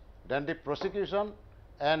police, then the prosecution,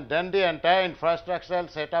 and then the entire infrastructural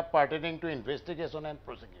setup pertaining to investigation and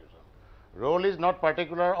prosecution. Role is not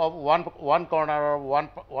particular of one corner or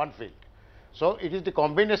one field. So it is the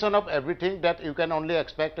combination of everything that you can only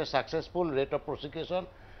expect a successful rate of prosecution.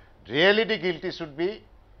 Really the guilty should be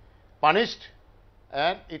punished,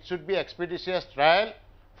 and it should be expeditious trial,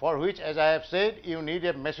 for which, as I have said, you need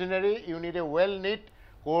a machinery, you need a well-knit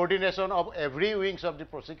coordination of every wings of the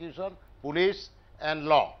prosecution, police and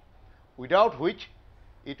law, without which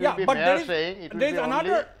it will be mere saying it will be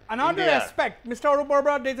another aspect, Mr. Arup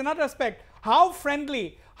Barbara, there is another aspect. How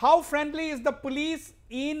friendly is the police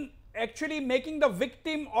in actually making the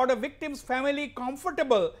victim or the victim's family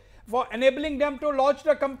comfortable for enabling them to lodge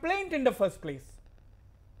the complaint in the first place?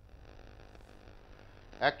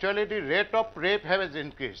 Actually, the rate of rape has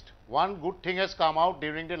increased. One good thing has come out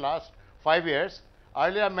during the last 5 years.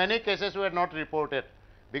 Earlier, many cases were not reported.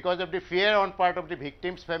 because of the fear on part of the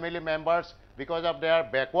victims' family members, because of their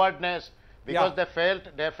backwardness, because they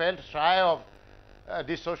felt shy of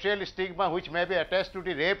the social stigma which may be attached to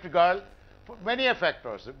the raped girl, for many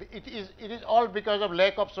factors. It is all because of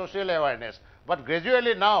lack of social awareness. But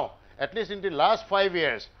gradually now, at least in the last 5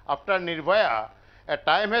 years, after Nirbhaya, a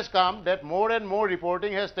time has come that more and more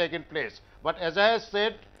reporting has taken place. But as I have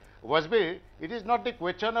said, Wasbir, it is not the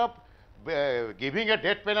question of giving a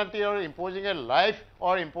death penalty or imposing a life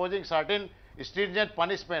or imposing certain stringent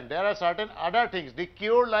punishment. There are certain other things. The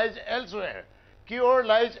cure lies elsewhere. Cure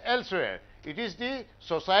lies elsewhere. It is the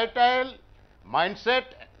societal mindset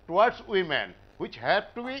towards women which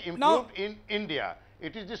have to be improved in India.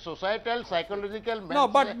 It is the societal psychological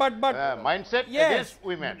mindset against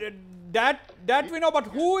women. That we know, but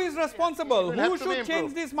who is responsible? Who should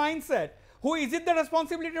change this mindset? Who is it the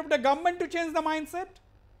responsibility of the government to change the mindset?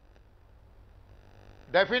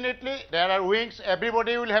 Definitely, there are wings,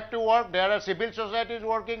 everybody will have to work, there are civil societies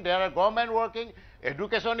working, there are government working,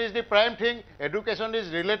 education is the prime thing, education is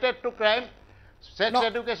related to crime, sex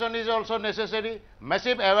education is also necessary,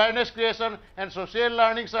 massive awareness creation and social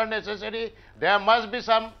learnings are necessary, there must be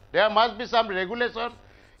some regulation,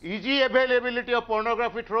 easy availability of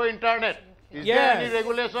pornography through internet. Is there any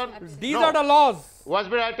regulation? These are the laws.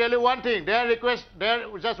 Wasbir, I tell you one thing,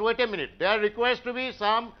 just wait a minute, there requires to be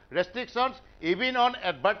some restrictions even on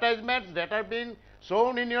advertisements that are being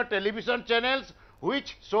shown in your television channels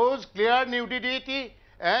which shows clear nudity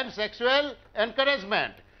and sexual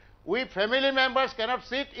encouragement. We family members cannot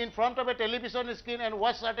sit in front of a television screen and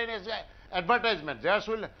watch certain advertisements.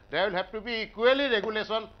 There will have to be equally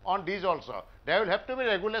regulation on these also. There will have to be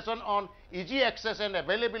regulation on easy access and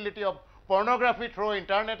availability of pornography through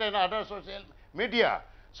internet and other social media.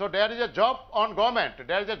 So there is a job on government.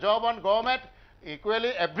 There is a job on government. Equally,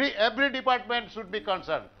 every department should be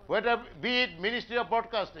concerned. Whether be it Ministry of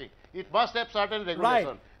Broadcasting, it must have certain regulation.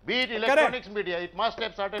 Right. Be it electronics media, it must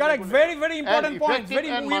have certain Correct. regulation. Very important points.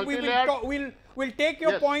 We'll take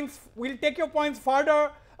your points. We'll take your points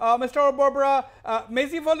further. Mr. Barbara,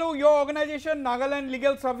 Mesivalu, your organization, Nagaland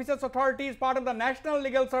Legal Services Authority, is part of the National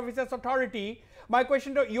Legal Services Authority. My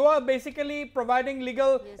question to you, are basically providing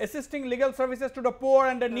assisting legal services to the poor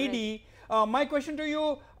and the needy. My question to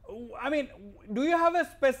you, I mean, do you have a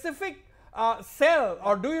specific cell,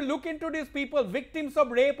 or do you look into these people, victims of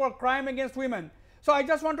rape or crime against women? So I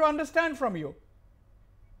just want to understand from you.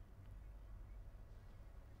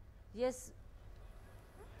 Yes.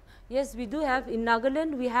 Yes, we do have. In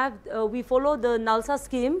Nagaland, we follow the NALSA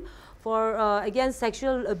scheme for against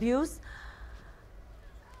sexual abuse,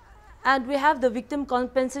 and we have the victim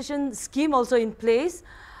compensation scheme also in place.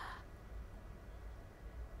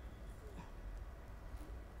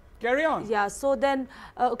 Carry on. Yeah, so then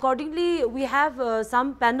accordingly, we have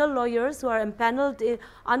some panel lawyers who are empaneled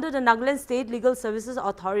under the Nagaland State Legal Services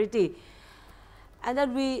Authority, and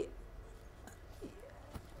then we.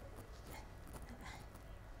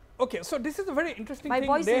 Okay, so this is a very interesting My thing.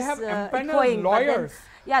 voice They is have empaneled echoing, lawyers. then,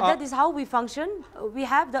 yeah, that is how we function. We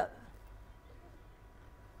have the.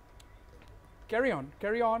 Carry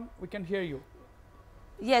on. We can hear you.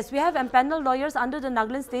 Yes, we have empaneled lawyers under the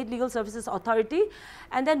Nagaland State Legal Services Authority,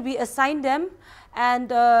 and then we assign them,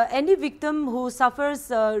 and any victim who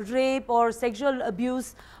suffers rape or sexual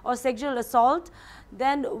abuse or sexual assault,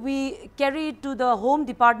 then we carry it to the home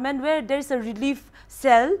department where there is a relief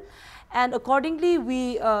cell, and accordingly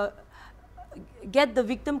we get the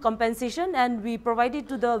victim compensation and we provide it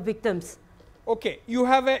to the victims. Okay, you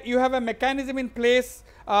have a mechanism in place.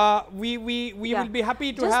 We will be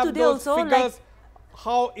happy to have those figures.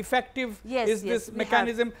 How effective is this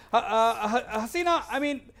mechanism? Hasina, I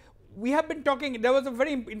mean, we have been talking, there was a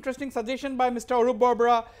very interesting suggestion by Mr. Arup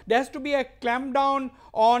Barbara. There has to be a clampdown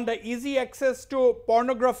on the easy access to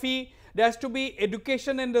pornography. There has to be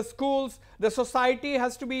education in the schools. The society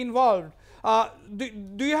has to be involved.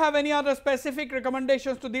 Do you have any other specific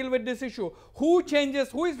recommendations to deal with this issue? Who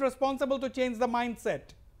is responsible to change the mindset?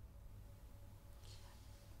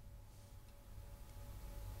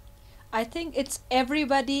 I think it's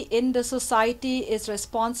everybody in the society is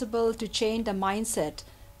responsible to change the mindset.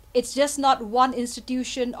 It's just not one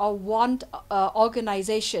institution or one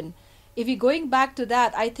organization. If you're going back to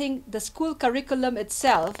that, I think the school curriculum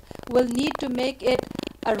itself will need to make it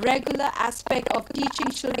a regular aspect of teaching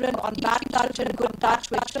children on bad touch and good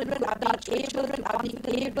touch, where children are being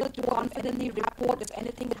able to confidently report if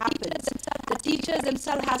anything happens. The teachers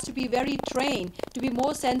themselves has to be very trained to be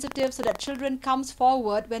more sensitive so that children comes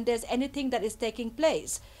forward when there's anything that is taking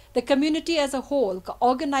place. The community as a whole,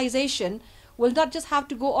 organization, will not just have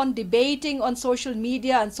to go on debating on social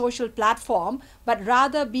media and social platform, but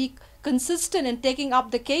rather be consistent in taking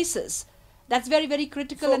up the cases. That's very, very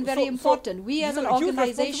critical and very important. We as an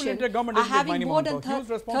organization are having more than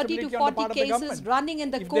 30 to 40 cases running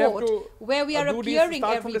in the court where we are appearing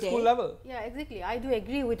every day. Yeah, exactly. I do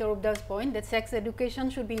agree with Arupda's point that sex education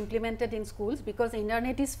should be implemented in schools because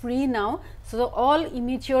internet is free now. So all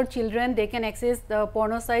immature children, they can access the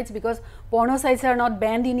porno sites because porno sites are not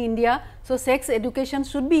banned in India. So sex education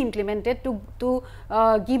should be implemented to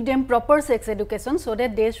give them proper sex education so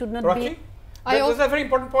that they should not be... That's a very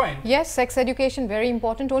important point. Yes, sex education, very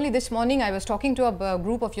important. Only this morning I was talking to a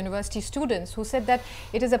group of university students who said that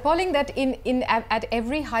it is appalling that at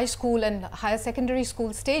every high school and higher secondary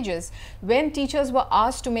school stages, when teachers were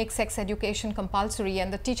asked to make sex education compulsory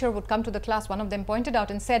and the teacher would come to the class, one of them pointed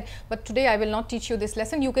out and said, but today I will not teach you this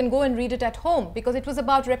lesson, you can go and read it at home, because it was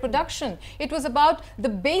about reproduction. It was about the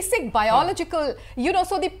basic biological, you know,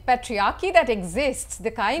 so the patriarchy that exists,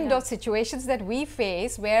 the kind of situations that we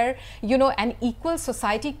face where, you know, an equal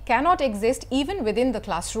society cannot exist even within the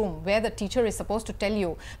classroom, where the teacher is supposed to tell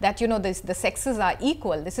you that, you know, the sexes are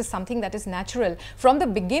equal. This is something that is natural. From the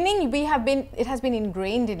beginning, it has been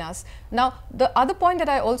ingrained in us. Now, the other point that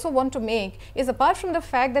I also want to make is, apart from the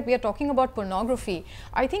fact that we are talking about pornography,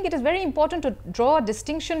 I think it is very important to draw a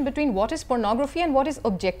distinction between what is pornography and what is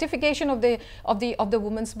objectification of the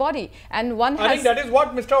woman's body. And I think that is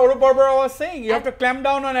what Mr. Arupbarbara was saying. You have to clamp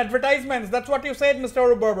down on advertisements. That's what you said, Mr.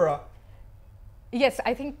 Arupbarbara. Yes,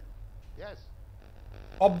 I think. Yes.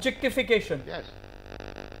 Objectification. Yes.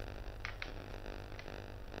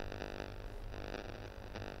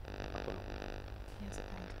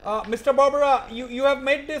 Mr. Barbara, you have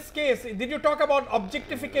made this case. Did you talk about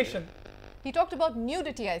objectification? He talked about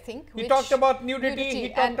nudity, I think. He talked about nudity. He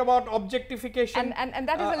talked about objectification. And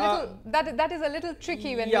that is a little that is a little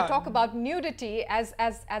tricky when we talk about nudity as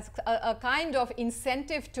a kind of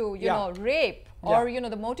incentive to you know, rape. Or you know,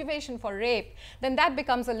 the motivation for rape, then that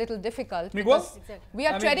becomes a little difficult. Because we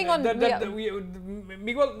are treading on.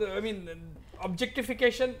 Miguel, I mean,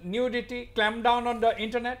 objectification, nudity, clamp down on the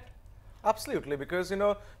internet. Absolutely, because you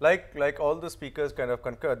know, like all the speakers kind of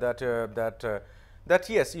concur that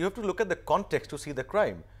yes, you have to look at the context to see the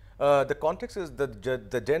crime. The context is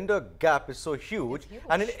the gender gap is so huge,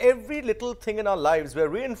 and in every little thing in our lives, we're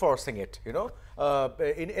reinforcing it. You know,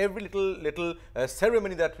 in every little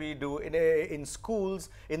ceremony that we do in schools,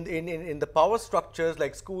 in the power structures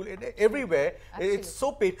like school, everywhere, it's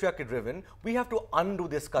so patriarchy driven. We have to undo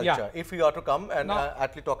this culture if we are to come and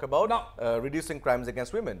actually talk about reducing crimes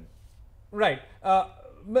against women. Right.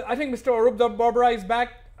 I think Mr. Arupbarbara is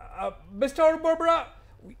back. Mr. Arupbarbara,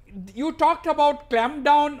 you talked about clamp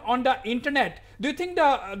down on the internet. Do you think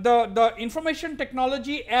the Information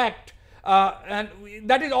Technology Act and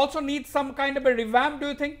that is also needs some kind of a revamp? Do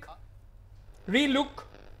you think? Relook?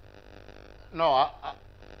 No,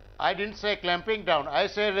 I didn't say clamping down. I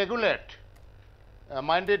say regulate.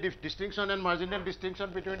 Mind the distinction and marginal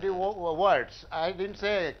distinction between the words. I didn't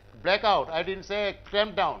say blackout. I didn't say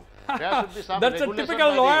clamp down. There should be some That's a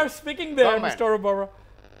typical lawyer speaking there, Mr. Arupbarbara.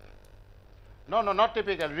 No, not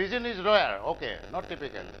typical. Reason is lawyer. Okay, not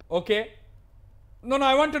typical. Okay. No,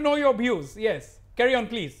 I want to know your views. Yes. Carry on,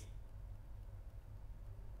 please.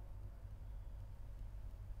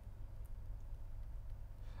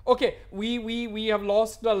 Okay, we have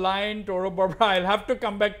lost the line to Arupbarbara. I'll have to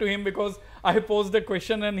come back to him because I posed a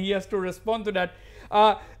question and he has to respond to that.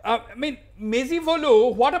 I mean,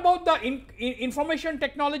 Mezivolu, what about the Information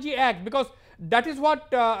Technology Act? Because that is what,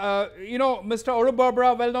 you know, Mr.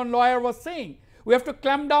 Arupbarbara, well-known lawyer, was saying. We have to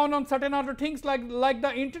clamp down on certain other things like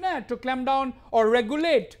the internet, to clamp down or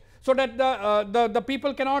regulate so that the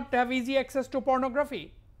people cannot have easy access to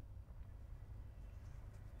pornography.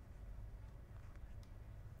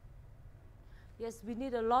 Yes, we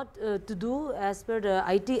need a lot to do as per the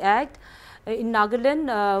IT Act. In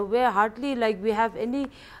Nagaland, where hardly like we have any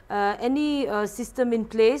system in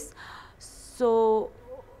place. So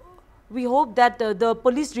we hope that the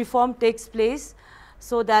police reform takes place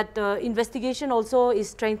so that investigation also is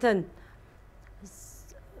strengthened.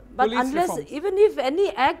 But police unless, reforms. Even if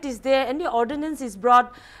any act is there, any ordinance is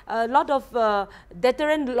brought, a lot of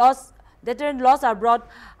deterrent laws are brought,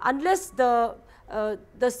 unless the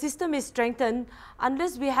system is strengthened,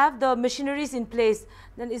 unless we have the machineries in place,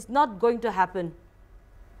 then it's not going to happen.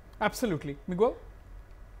 Absolutely. Miguel?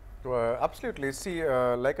 Absolutely. See,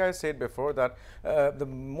 like I said before, that the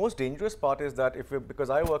most dangerous part is that because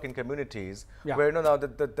I work in communities where now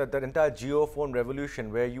the entire geophone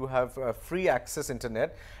revolution, where you have free access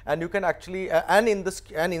internet, and you can actually and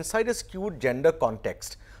inside a skewed gender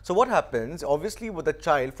context. So what happens, obviously, with a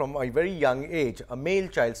child from a very young age, a male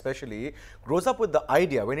child especially, grows up with the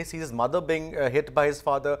idea when he sees his mother being hit by his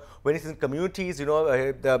father, when he's in communities,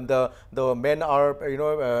 the men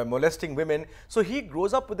are, molesting women. So he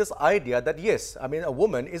grows up with this idea that, yes, I mean, a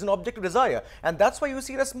woman is an object of desire. And that's why you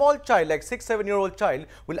see a small child, like 6-7-year-old child,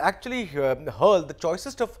 will actually hurl the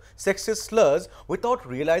choicest of sexist slurs without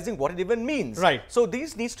realizing what it even means. Right. So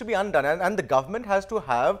these needs to be undone, and the government has to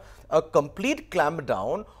have a complete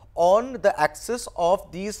clampdown on the access of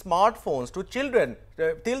these smartphones to children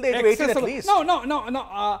till the age of 18 at least. No.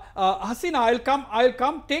 Hasina, I'll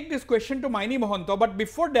come take this question to Maini Mohanto, but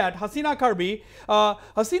before that, Hasina Karbi,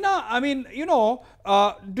 Hasina, I mean,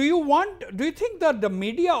 do you think that the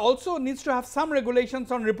media also needs to have some regulations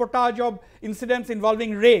on reportage of incidents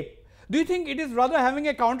involving rape? Do you think it is rather having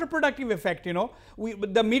a counterproductive effect?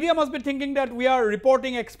 The media must be thinking that we are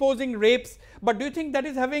reporting, exposing rapes, but do you think that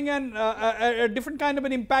is having a different kind of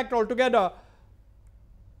an impact altogether?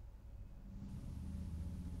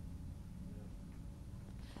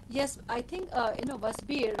 Yes, I think,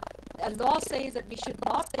 Wasbir, a law says that we should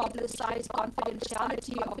not publicize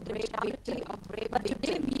confidentiality of the rape victim. But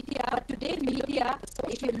today media,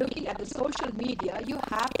 if you're looking at the social media, you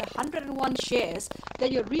have the 101 shares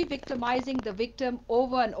that you're re-victimizing the victim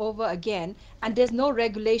over and over again, and there's no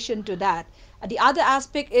regulation to that. The other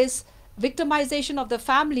aspect is victimization of the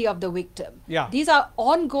family of the victim. Yeah. These are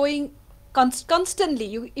ongoing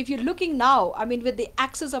constantly. If you're looking now, I mean, with the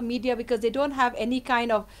access of media, because they don't have any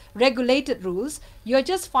kind of regulated rules, you're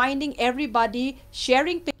just finding everybody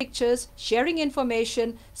sharing pictures, sharing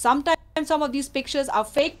information. Sometimes some of these pictures are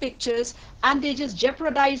fake pictures, and they're just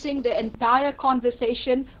jeopardizing the entire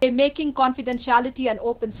conversation. They're making confidentiality an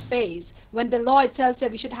open space when the law itself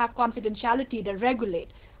says we should have confidentiality to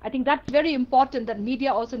regulate. I think that's very important, that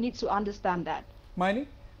media also needs to understand that. Maini,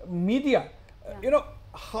 media,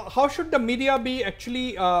 how should the media be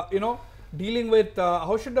actually, dealing with,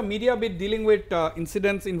 how should the media be dealing with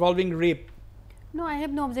incidents involving rape? No, I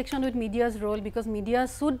have no objection with media's role, because media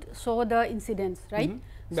should show the incidents, right?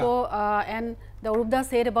 So, and the Urubda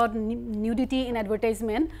said about nudity in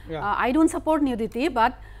advertisement. I don't support nudity,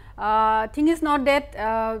 but thing is not that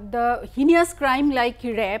the heinous crime like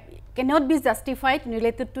rape cannot be justified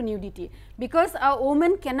related to nudity, because a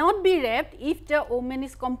woman cannot be raped if the woman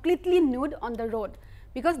is completely nude on the road,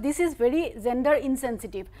 because this is very gender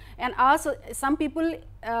insensitive. And also some people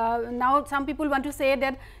now some people want to say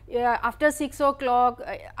that after 6 o'clock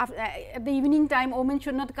at the evening time, women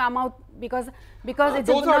should not come out because it's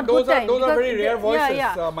not good time. Those are very rare voices,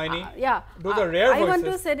 Maini. Those are rare voices. I want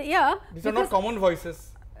to say, these are not common voices.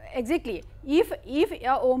 Exactly. If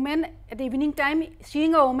a woman at the evening time,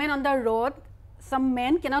 seeing a woman on the road, some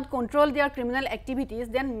men cannot control their criminal activities,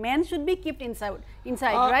 then men should be kept inside,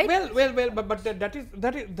 right? But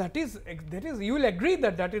that is you will agree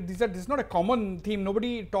that this is not a common theme.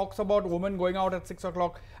 Nobody talks about women going out at 6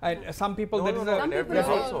 o'clock. Some people, in every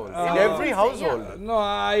household. In every household. No,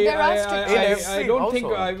 I don't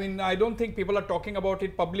think. I mean, I don't think people are talking about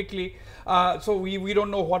it publicly. So we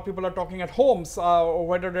don't know what people are talking at homes, or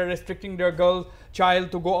whether they're restricting their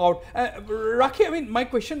child to go out. Rakhi, I mean, my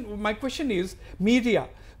question is, media.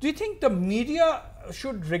 Do you think the media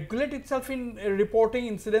should regulate itself in reporting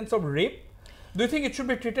incidents of rape? Do you think it should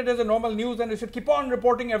be treated as a normal news, and you should keep on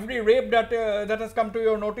reporting every rape that has come to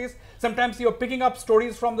your notice? Sometimes you're picking up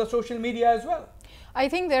stories from the social media as well. I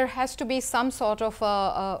think there has to be some sort of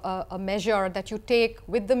a measure that you take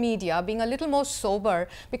with the media, being a little more sober,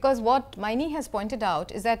 because what Maini has pointed out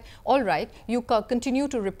is that, all right, you continue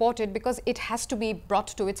to report it because it has to be brought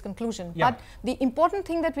to its conclusion. But the important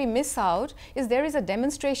thing that we miss out is there is a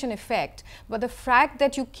demonstration effect. But the fact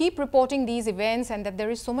that you keep reporting these events and that there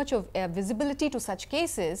is so much of visibility to such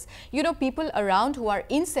cases, people around who are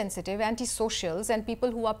insensitive, antisocials, and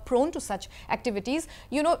people who are prone to such activities,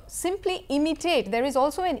 simply imitate. There is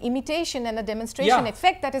also an imitation and a demonstration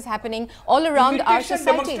effect that is happening all around our society.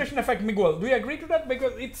 Demonstration effect, Miguel. Do you agree to that?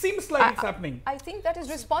 Because it seems like it's happening. I think that is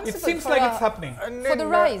responsible. It seems like it's happening. For the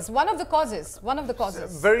rise. One of the causes.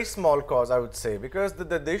 Very small cause, I would say, because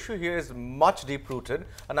the issue here is much deep-rooted,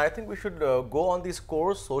 and I think we should go on these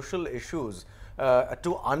core social issues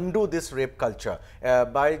to undo this rape culture.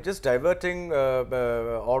 By just diverting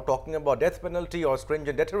or talking about death penalty or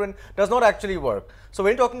stringent deterrent does not actually work. So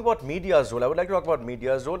when talking about media's role, I would like to talk about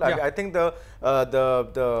media's role. I think the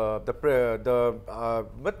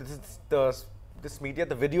this media,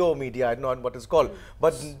 the video media, I don't know what it's called,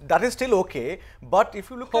 but that is still okay. But if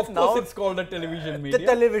you look at now, of course, it's called a television media. The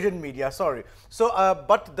television media, sorry. So,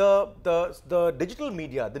 but the digital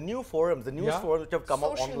media, the new forums, the news forums which have come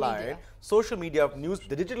up online, social media news,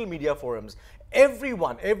 the digital media forums.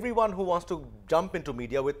 Everyone who wants to jump into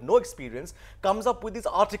media with no experience comes up with these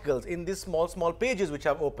articles in these small pages which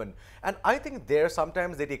have opened. And I think there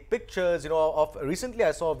sometimes they take pictures, you know, of recently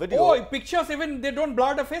I saw a video. Oh, pictures, even they don't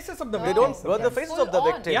blur the faces of the victims. They don't blur the faces of the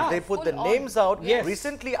victims. They put the names out. Yes.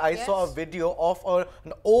 Recently I saw a video of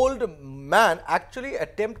an old man actually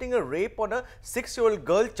attempting a rape on a 6-year-old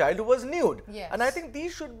girl child who was nude. Yes. And I think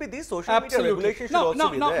these should be, these social media regulations should also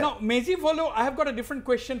be there. Now, Mezi Volu, I have got a different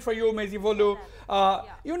question for you, Mezi Volu.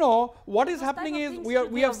 You know, what is happening is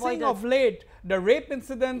we are seeing of late the rape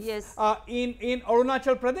incidents in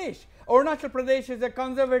Arunachal Pradesh. Arunachal Pradesh is a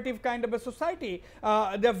conservative kind of a society. They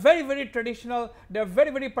are very traditional. They are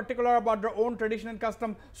very particular about their own tradition and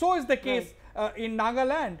custom. So is the case in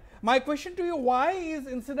Nagaland. My question to you: why is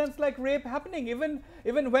incidents like rape happening? Even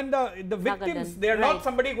when the victims, they are not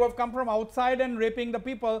somebody who have come from outside and raping the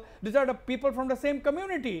people. These are the people from the same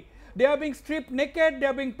community. They are being stripped naked. They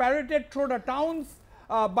are being paraded through the towns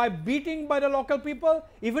by beating by the local people.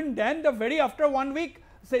 Even then, the very after 1 week,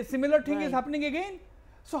 say similar thing is happening again.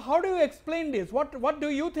 So how do you explain this? What do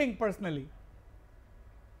you think personally?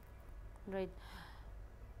 Right.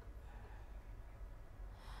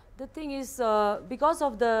 The thing is, because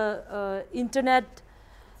of the internet,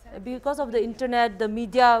 the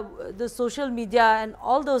media, the social media, and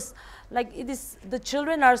all those, like it is, the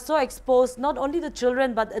children are so exposed. Not only the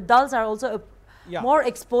children, but adults are also more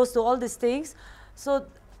exposed to all these things. So,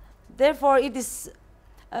 therefore, it is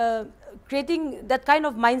creating that kind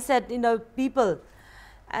of mindset in the people,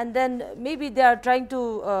 and then maybe they are trying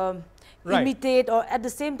to imitate, or at the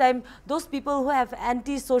same time, those people who have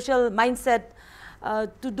anti-social mindset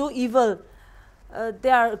to do evil,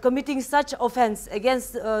 they are committing such offense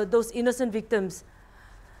against those innocent victims.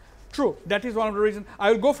 True, that is one of the reasons.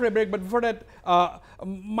 I will go for a break, but before that,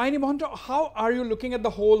 Maini Mohanto, how are you looking at the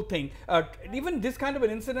whole thing? Even this kind of an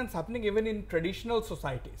incident happening even in traditional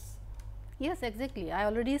societies. Yes, exactly. I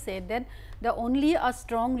already said that only a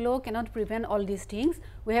strong law cannot prevent all these things.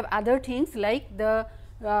 We have other things like the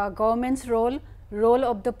government's role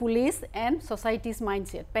of the police, and society's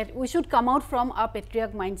mindset. But we should come out from our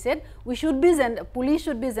patriarch mindset. We should be police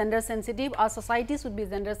should be gender sensitive. Our society should be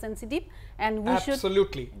gender sensitive, and we should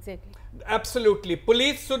absolutely.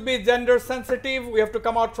 Police should be gender sensitive. We have to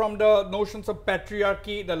come out from the notions of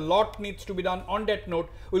patriarchy. The lot needs to be done. On that note,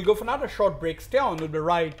 we'll go for another short break. Stay on. We'll be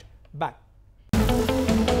right back.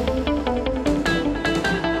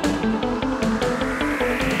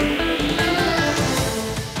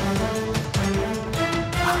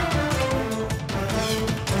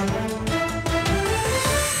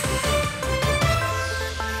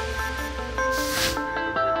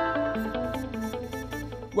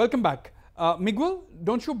 Welcome back. Miguel,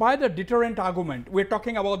 don't you buy the deterrent argument? We're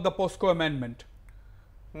talking about the POSCO amendment.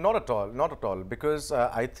 Not at all, because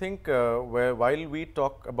I think while we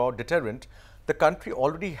talk about deterrent, the country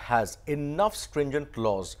already has enough stringent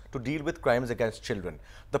laws to deal with crimes against children.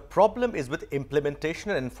 The problem is with implementation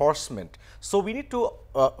and enforcement. So we need to,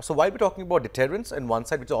 so while we're talking about deterrence on one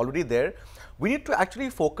side, which is already there, we need to actually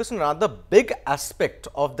focus on another big aspect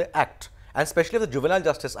of the Act, and especially the Juvenile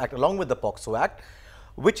Justice Act along with the POCSO Act,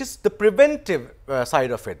 which is the preventive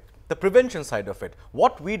side of it, the prevention side of it.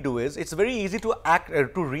 What we do is, it's very easy to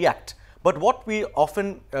to react, but what we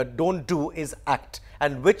often don't do is act.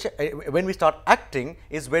 And which, when we start acting,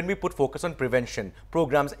 is when we put focus on prevention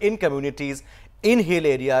programs in communities, in hill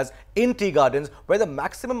areas, in tea gardens, where the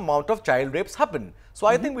maximum amount of child rapes happen. So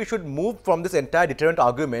I think we should move from this entire deterrent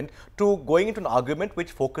argument to going into an argument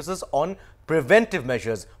which focuses on preventive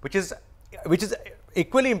measures, which is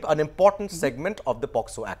equally an important segment of the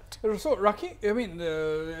POCSO Act. So, Raki, I mean,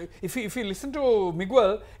 if you listen to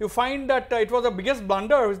Miguel, you find that it was the biggest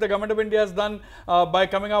blunder which the Government of India has done by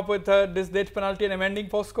coming up with this death penalty and amending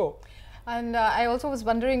POSCO. And I also was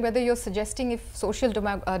wondering whether you're suggesting if social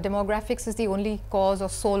demographics is the only cause or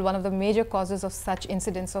sole, one of the major causes of such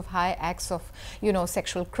incidents of high acts of,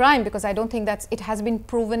 sexual crime, because I don't think it has been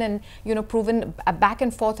proven and, proven back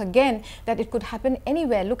and forth again that it could happen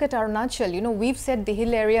anywhere. Look at Arunachal, we've said the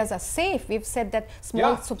hill areas are safe. We've said that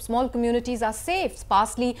small communities are safe,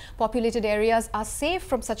 sparsely populated areas are safe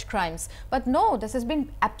from such crimes. But no, this has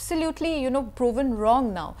been absolutely, proven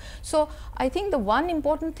wrong now. So I think the one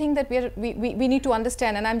important thing that we are we need to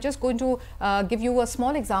understand, and I'm just going to give you a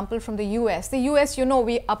small example from the US. The US, you know,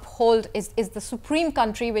 we uphold, is the supreme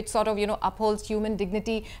country which sort of, you know, upholds human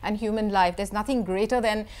dignity and human life. There's nothing greater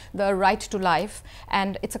than the right to life,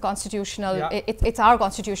 and it's a constitutional, it's our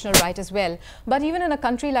constitutional right as well. But even in a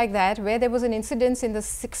country like that, where there was an incidence in the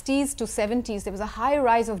 60s to 70s, there was a high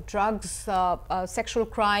rise of drugs, sexual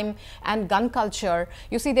crime and gun culture.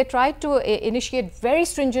 You see, they tried to initiate very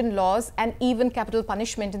stringent laws and even capital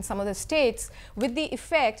punishment in some of the states, with the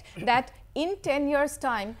effect that in 10 years'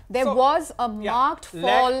 time, there was a marked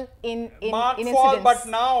fall in incidence. But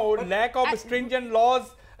now, lack of stringent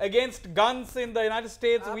laws against guns in the United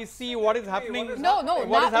States, we see what is happening.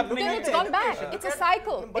 What is happening? It's gone back. It's a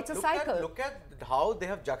cycle. It's a cycle. Look at how they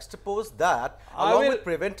have juxtaposed that along with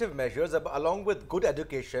preventive measures, along with good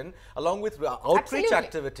education, along with outreach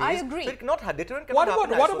activities. I agree. So it cannot deterrent. What about?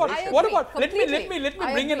 Let me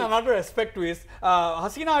bring in another aspect to this.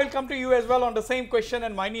 Hasina, I will come to you as well on the same question,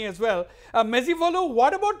 and Maini as well. Mezivolu,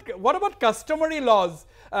 what about customary laws?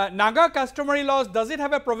 Naga customary laws, does it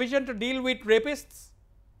have a provision to deal with rapists?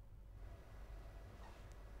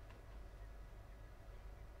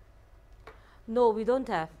 No, we don't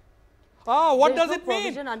have. What does it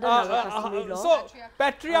mean? So,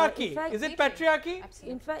 patriarchy. Is it patriarchy?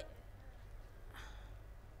 In fact,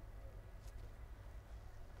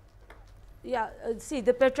 yeah, see,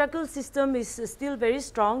 the patriarchal system is still very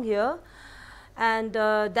strong here. And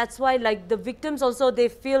that's why, like, the victims also, they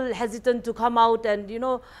feel hesitant to come out and, you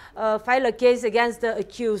know, file a case against the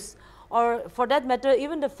accused. Or for that matter,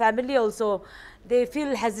 even the family also, they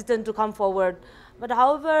feel hesitant to come forward. But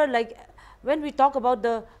however, like, when we talk about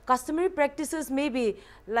the customary practices, maybe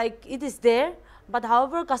like it is there, but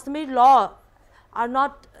however customary law are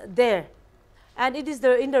not there. And it is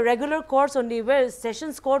in the regular courts only, where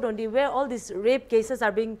sessions court only, where all these rape cases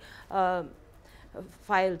are being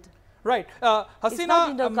filed. Right.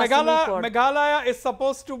 Hasina, Meghalaya is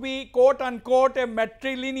supposed to be quote unquote a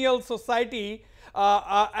matrilineal society.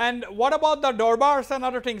 And what about the Dorbars and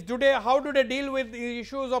other things? How do they deal with the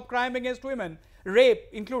issues of crime against women, rape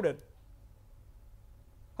included?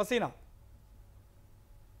 Hasina.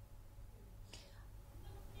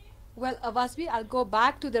 Well, Wasbir, I'll go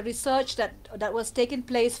back to the research that was taken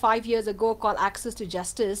place 5 years ago called Access to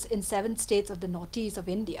Justice in 7 states of the northeast of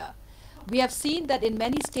India. We have seen that in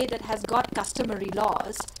many states that has got customary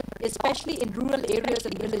laws, especially in rural areas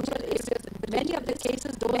and villages, many of the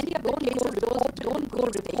cases don't go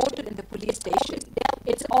reported in the police station.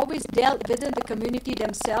 It's always dealt within the community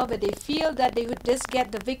themselves, where they feel that they would just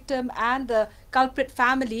get the victim and the culprit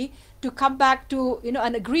family to come back to, you know,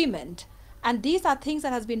 an agreement. And these are things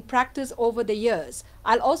that has been practiced over the years.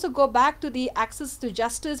 I'll also go back to the Access to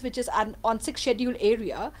Justice, which is on 6th schedule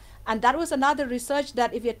area. And that was another research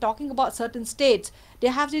that if you're talking about certain states, they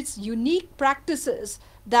have these unique practices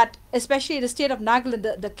that, especially in the state of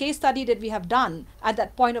Nagaland, the case study that we have done at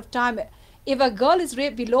that point of time, if a girl is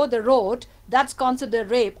raped below the road, that's considered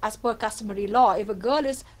rape as per customary law. If a girl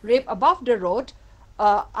is raped above the road,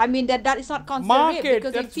 I mean that is not considered rape,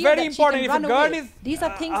 because that's they feel very that important. she can run away. These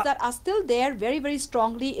are things that are still there very, very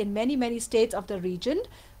strongly in many, many states of the region.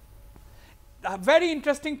 A very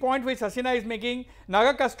interesting point which Hasina is making.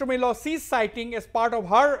 Naga customary law sees citing as part of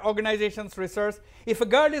her organization's research. If a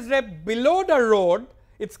girl is raped below the road,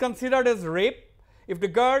 it's considered as rape. If the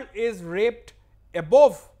girl is raped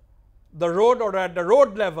above the road or at the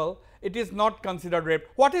road level, it is not considered rape.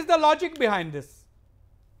 What is the logic behind this?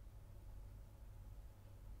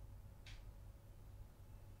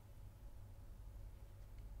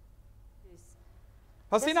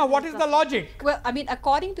 Hasina, what is the logic? Well, I mean,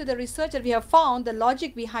 according to the research that we have found, the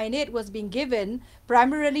logic behind it was being given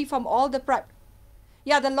primarily from all the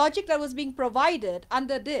the logic that was being provided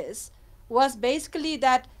under this was basically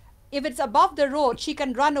that if it's above the road, she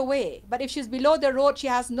can run away. But if she's below the road, she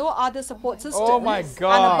has no other support system. Oh my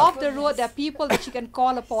God. And above the road, there are people that she can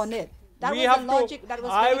call upon it. That was the logic that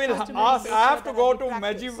was I have to go to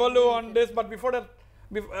Mejivolu on this, but before that,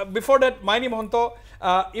 Maini Mohanto,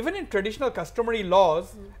 even in traditional customary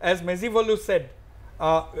laws, as Mejivolu said,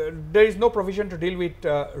 there is no provision to deal with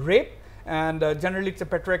rape, and generally it's a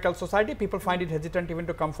patriarchal society. People find it hesitant even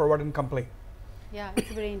to come forward and complain. Yeah,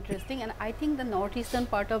 it's very interesting, and I think the northeastern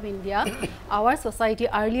part of India, our society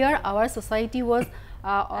was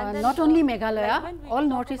not only Meghalaya, all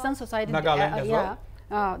northeastern society, Nagaland as well.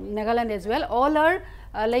 Nagaland as well, all are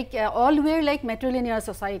all were like matrilineal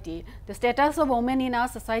society. The status of women in our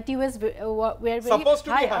society was were very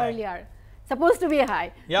high earlier. Supposed to be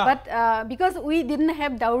high, but because we didn't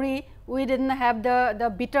have dowry, we didn't have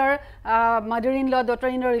the bitter mother-in-law,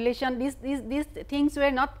 daughter-in-law relation. These things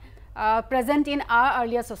were not present in our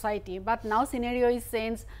earlier society, but now scenario is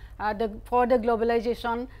changed. For the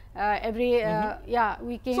globalization, yeah,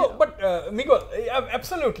 we can. So, but Miguel,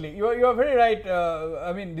 absolutely, you are very right.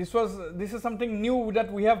 I mean, this is something new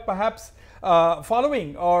that we have perhaps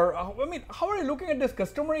following, or I mean, how are you looking at this?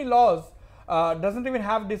 Customary laws doesn't even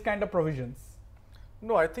have this kind of provisions.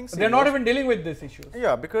 No, I think they're not even dealing with these issues.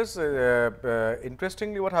 Yeah, because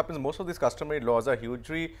interestingly, what happens, most of these customary laws are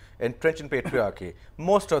hugely entrenched in patriarchy.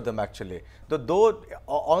 Most of them, actually. Though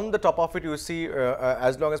on the top of it, you see,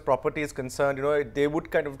 as long as property is concerned, you know, they would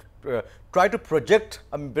kind of try to project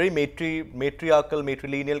a very matriarchal,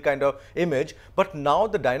 matrilineal kind of image. But now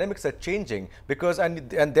the dynamics are changing, because and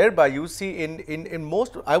thereby you see in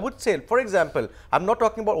most, I would say, for example, I'm not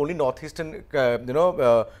talking about only northeastern,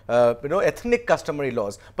 ethnic customary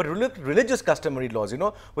laws, but religious customary laws, you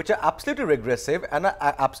know, which are absolutely regressive and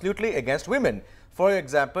are absolutely against women. For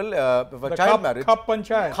example, child marriage, Khap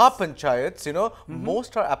panchayats, you know,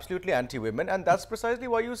 most are absolutely anti-women, and that's precisely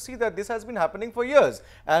why you see that this has been happening for years.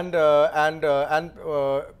 And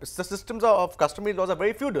the systems of customary laws are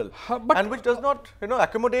very feudal, and which does not, you know,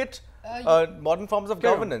 accommodate modern forms of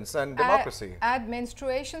governance and democracy. Add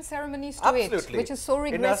menstruation ceremonies to it, which is so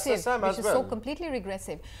regressive, which is so completely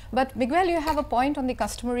regressive. But Miguel, you have a point on the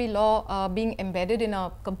customary law being embedded in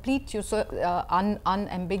a complete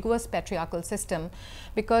unambiguous patriarchal system,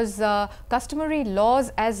 because customary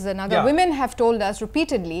laws, as Naga women have told us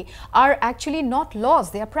repeatedly, are actually not laws,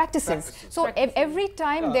 they are practices. So every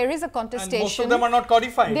time there is a contestation, and most of them are not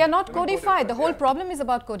codified. They are not codified. The whole problem is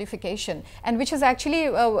about codification, and which is actually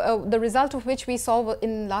the result of which we saw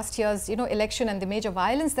in last year's, you know, election, and the major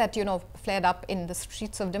violence that, you know, flared up in the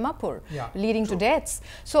streets of Dimapur, leading to deaths.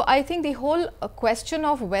 So I think the whole question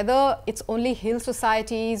of whether it's only hill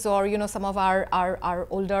societies or, you know, some of our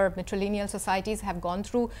older matrilineal societies have gone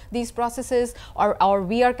through these processes, or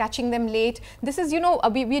we are catching them late. This is, you know,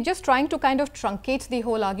 we're just trying to kind of truncate the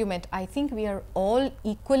whole argument. I think we are all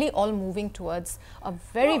equally moving towards a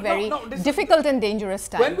very difficult and dangerous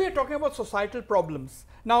time. When we are talking about societal problems,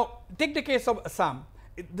 now take the case of Assam.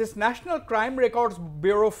 This National Crime Records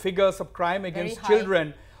Bureau figures of crime against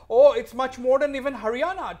children, oh, it's much more than even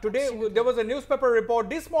Haryana. Today, there was a newspaper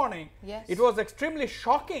report this morning. Yes. It was extremely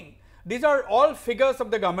shocking. These are all figures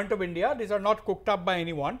of the government of India. These are not cooked up by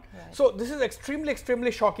anyone. Right. So this is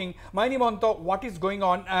extremely shocking. Maini Monto, what is going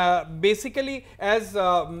on? Basically, as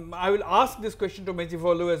I will ask this question to Mezi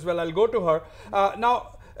Volu as well, I'll go to her.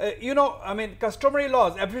 Now, you know, I mean, customary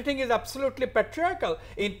laws, everything is absolutely patriarchal.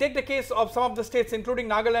 Take the case of some of the states, including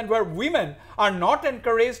Nagaland, where women are not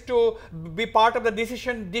encouraged to be part of the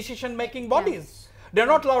decision-making bodies. Yes. They're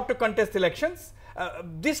not allowed to contest elections.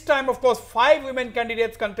 This time, of course, 5 women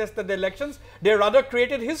candidates contested the elections. They rather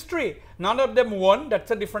created history. None of them won.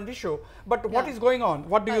 That's a different issue. But what is going on?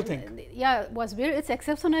 What do you think? Yeah, Wasbir, it's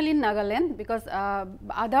exceptional in Nagaland, because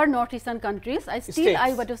other northeastern countries,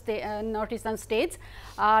 I want to say northeastern states,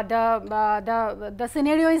 the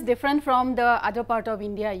scenario is different from the other part of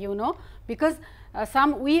India, you know, because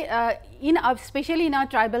especially in our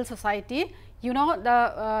tribal society, you know,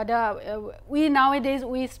 we nowadays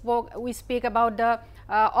we speak about the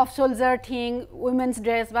off-shoulder thing, women's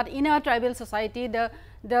dress, but in our tribal society, the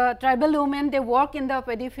tribal women, they work in the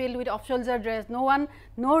paddy field with off-shoulder dress. No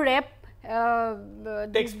rape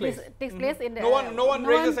takes place in the, no one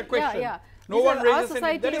raises a question. No one raises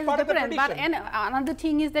any. That is part of the tradition. But another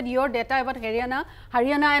thing is that your data about Haryana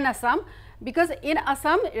and Assam, because in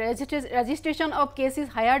Assam, registration of case is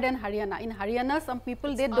higher than Haryana. In Haryana, some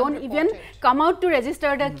people, they don't even come out to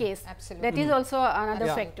register the case. Absolutely. That is also another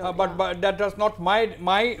factor. But that is not my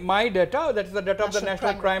data. That is the data of the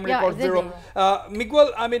National Crime Records Bureau.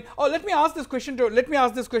 Miguel, I mean, let me ask this question to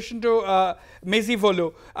Mezi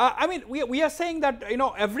Volu. I mean, we are saying that, you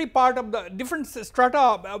know, every part of the different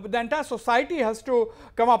strata, the entire society has to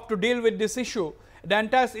come up to deal with this issue.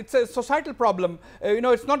 It's a societal problem. You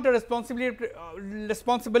know, it's not the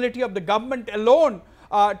responsibility of the government alone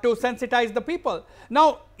to sensitize the people.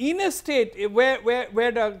 Now, in a state where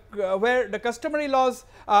the customary laws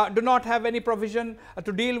do not have any provision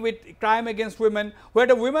to deal with crime against women, where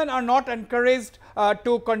the women are not encouraged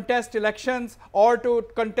to contest elections or to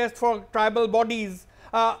contest for tribal bodies,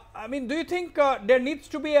 I mean, do you think there needs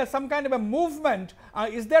to be some kind of a movement?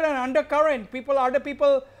 Is there an undercurrent? Are the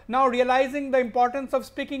people now realizing the importance of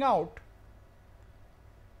speaking out?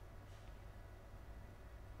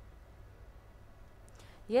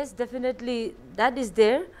 Yes, definitely that is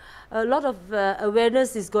there. A lot of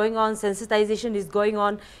awareness is going on, sensitization is going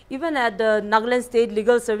on. Even at the Nagaland State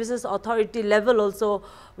Legal Services Authority level also,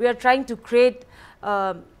 we are trying to create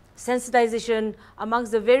sensitization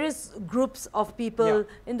amongst the various groups of people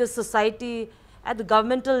in the society, at the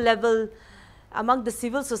governmental level, among the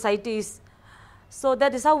civil societies. So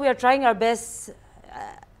that is how we are trying our best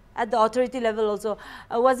at the authority level also.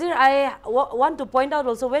 Wazir, I want to point out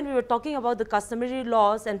also, when we were talking about the customary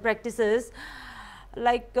laws and practices,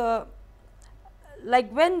 like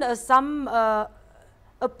when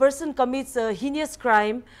a person commits a heinous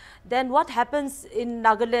crime, then what happens in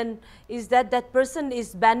Nagaland is that that person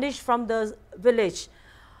is banished from the village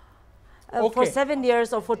for 7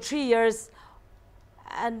 years or for 3 years,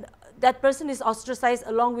 and that person is ostracized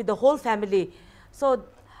along with the whole family. So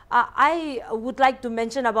I would like to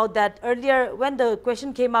mention about that. Earlier when the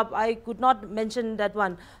question came up, I could not mention that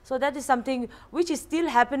one. So that is something which is still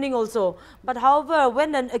happening also. But however,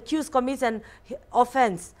 when an accused commits an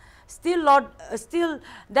offense, still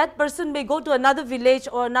that person may go to another village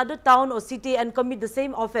or another town or city and commit the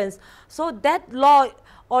same offense. So that law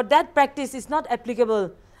or that practice is not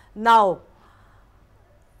applicable now.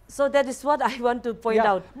 So that is what I want to point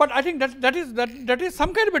out. But I think that is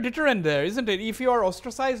some kind of a deterrent there, isn't it? If you are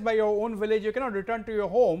ostracized by your own village, you cannot return to your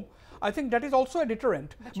home. I think that is also a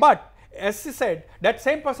deterrent. But as she said, that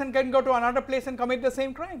same person can go to another place and commit the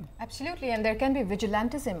same crime. Absolutely, and there can be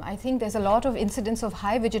vigilantism. I think there's a lot of incidents of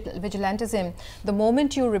high vigilantism. The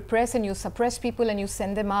moment you repress and you suppress people and you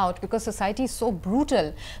send them out, because society is so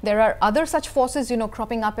brutal, there are other such forces,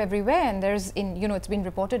 cropping up everywhere, and there's it's been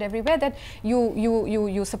reported everywhere that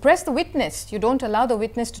you suppress the witness. You don't allow the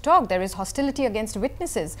witness to talk. There is hostility against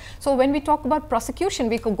witnesses. So when we talk about prosecution,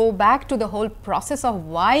 we could go back to the whole process of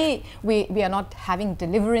why we are not having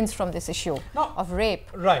deliverance from this issue of rape.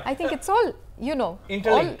 Right. I think it's all, interlinked.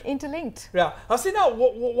 all interlinked. Yeah. Hasina,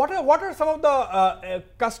 what are some of the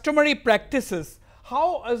customary practices?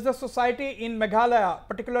 How is the society in Meghalaya,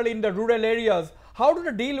 particularly in the rural areas, how do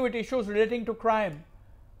they deal with issues relating to crime?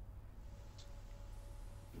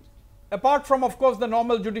 Apart from, of course, the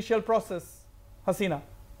normal judicial process. Hasina.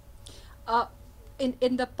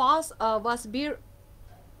 In the past, Wasbir,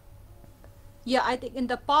 I think in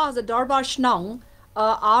the past, the Darbar Shnang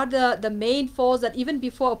are the main force that even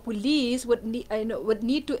before police would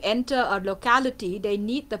need to enter a locality, they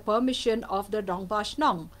need the permission of the Darbar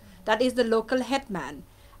Shnang, that is the local headman.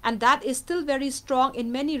 And that is still very strong in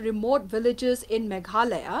many remote villages in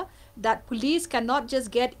Meghalaya, that police cannot just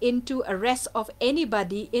get into arrest of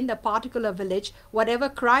anybody in a particular village, whatever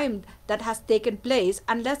crime that has taken place,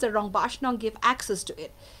 unless the Darbar Shnang give access to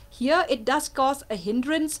it. Here it does cause a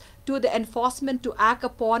hindrance to the enforcement to act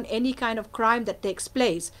upon any kind of crime that takes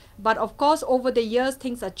place. But of course, over the years,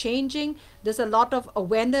 things are changing. There's a lot of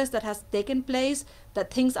awareness that has taken place,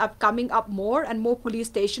 that things are coming up more and more police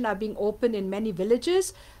stations are being opened in many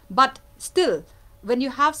villages. But still, when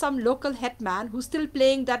you have some local headman who's still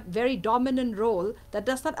playing that very dominant role, that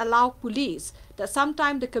does not allow police, that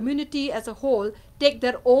sometimes the community as a whole take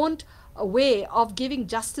their own a way of giving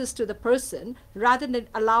justice to the person rather than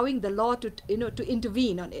allowing the law to to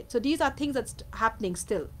intervene on it. So these are things that's happening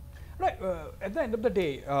still. Right. At the end of the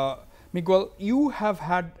day, Miguel, you have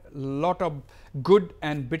had a lot of good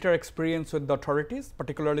and bitter experience with the authorities,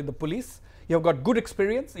 particularly the police. You have got good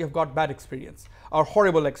experience, you have got bad experience, or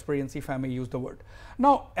horrible experience, if I may use the word.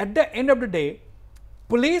 Now, at the end of the day,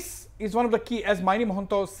 police is one of the key, as Maini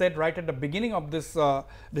Mohanto said right at the beginning of this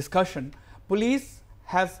discussion, police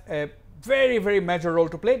has a very, very major role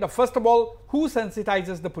to play. First of all, who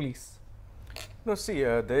sensitizes the police? No, see,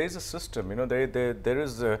 there is a system, there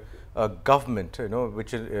is a government,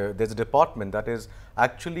 which there's a department that is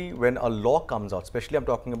actually, when a law comes out, especially I'm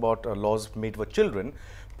talking about laws made for children,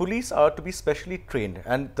 police are to be specially trained,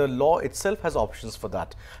 and the law itself has options for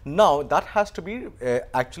that. Now, that has to be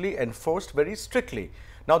actually enforced very strictly.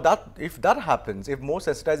 Now, if that happens, if more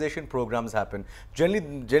sensitization programs happen,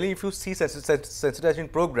 generally if you see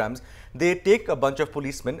sensitization programs, they take a bunch of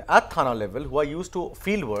policemen at Thana level who are used to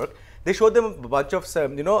field work. They show them a bunch of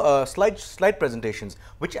slide presentations,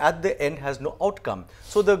 which at the end has no outcome.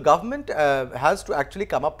 So the government has to actually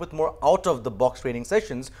come up with more out-of-the-box training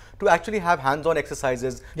sessions to actually have hands-on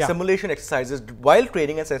exercises, simulation exercises while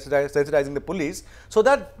training and sensitizing the police, so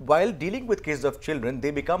that while dealing with cases of children,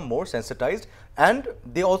 they become more sensitized and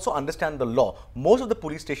they also understand the law. Most of the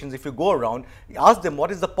police stations, if you go around, ask them what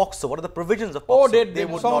is the POCSO, what are the provisions of POCSO.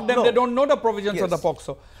 Oh, some of them, they don't know the provisions of the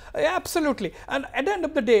POCSO. Absolutely. And at the end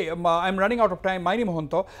of the day, I'm running out of time, Maini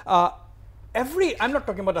Mohanto. I'm not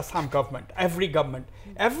talking about Assam government, every government,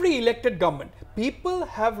 every elected government, people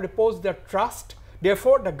have reposed their trust.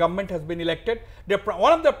 Therefore, the government has been elected.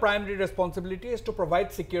 One of the primary responsibilities is to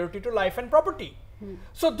provide security to life and property.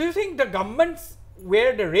 So, do you think the governments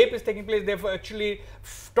where the rape is taking place, they've actually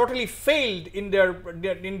totally failed in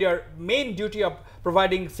their main duty of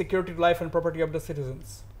providing security to life and property of the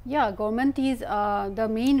citizens. Yeah, government is the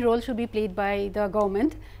main role should be played by the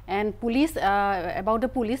government, and police, about the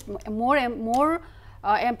police, more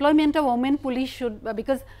employment of women police should,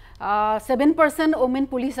 because 7% women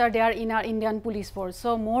police are there in our Indian police force.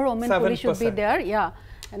 So more women police should be there. Yeah,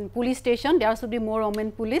 and police station there should be more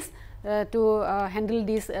women police to handle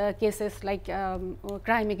these cases like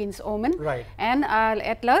crime against women. Right. And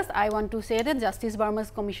at last, I want to say that Justice Burma's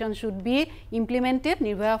commission should be implemented.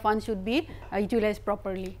 Nirbhaya fund should be utilized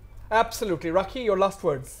properly. Absolutely. Rakhi, your last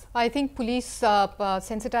words. I think police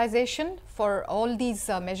sensitization for all these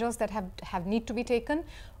measures that have need to be taken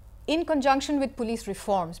in conjunction with police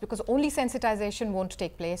reforms, because only sensitization won't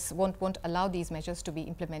take place, won't allow these measures to be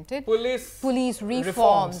implemented. Police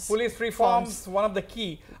reforms. Police reforms, one of the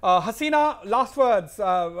key. Hasina, last words.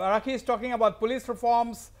 Rakhi is talking about police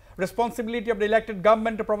reforms, responsibility of the elected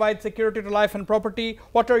government to provide security to life and property.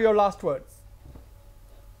 What are your last words?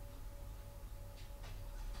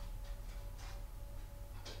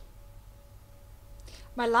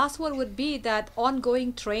 My last word would be that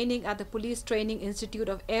ongoing training at the Police Training Institute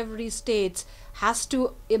of every state has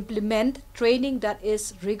to implement training that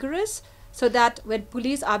is rigorous, so that when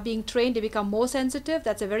police are being trained, they become more sensitive.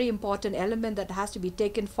 That's a very important element that has to be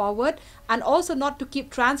taken forward, and also not to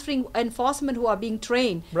keep transferring enforcement who are being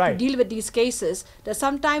trained to deal with these cases. That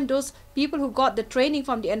sometimes those people who got the training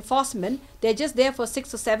from the enforcement, they're just there for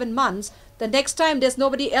 6 or 7 months. The next time there's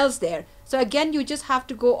nobody else there. So again, you just have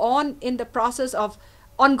to go on in the process of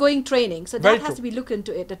ongoing training. So that has to be looked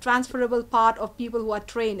into it, the transferable part of people who are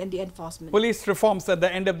trained in the enforcement. Police reforms at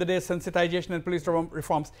the end of the day, sensitization and police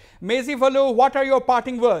reforms. Meji Volu, what are your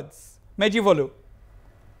parting words? Meji Volu.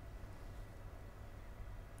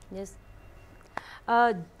 Yes.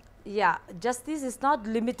 Yeah, justice is not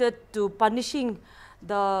limited to punishing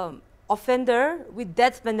the offender with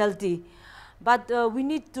death penalty, but we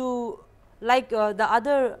need to, like the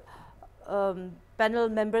other panel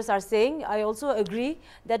members are saying, I also agree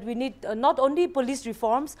that we need not only police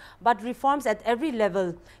reforms, but reforms at every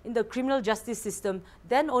level in the criminal justice system.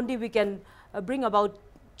 Then only we can bring about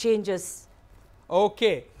changes.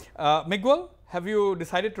 Okay. Miguel, have you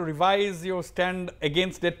decided to revise your stand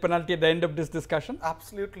against death penalty at the end of this discussion?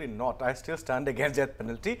 Absolutely not. I still stand against death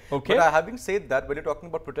penalty. Okay. But having said that, when you're talking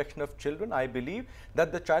about protection of children, I believe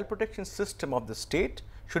that the child protection system of the state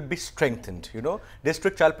should be strengthened. You know,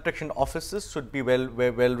 district child protection offices should be well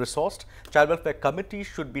resourced. Child welfare committees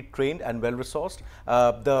should be trained and well resourced.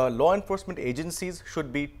 The law enforcement agencies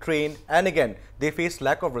should be trained, and again, they face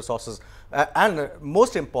lack of resources. And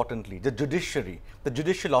most importantly, the judiciary, the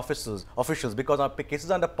judicial officials, because our cases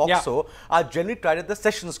under POCSO are generally tried at the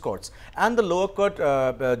sessions courts, and the lower court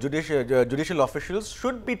judicial officials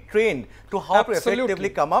should be trained to how to effectively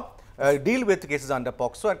come up, deal with cases under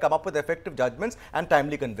POCSO and come up with effective judgments and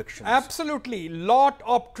timely convictions. Absolutely. Lot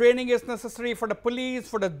of training is necessary for the police,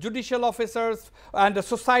 for the judicial officers, and the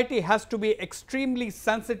society has to be extremely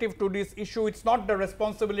sensitive to this issue. It's not the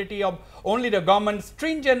responsibility of only the government.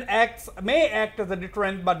 Stringent acts may act as a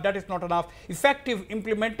deterrent, but that is not enough. Effective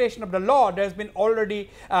implementation of the law, there has been already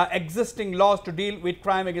existing laws to deal with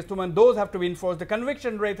crime against women. Those have to be enforced. The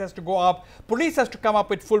conviction rate has to go up. Police has to come up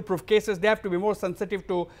with foolproof cases. They have to be more sensitive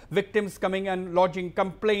to victims coming and lodging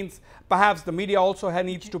complaints. Perhaps the media also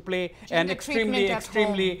needs to play an extremely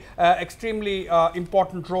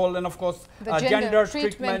important role, and of course gender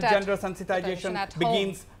treatment, gender sensitization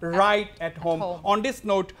begins right at home. On this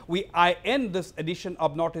note, I end this edition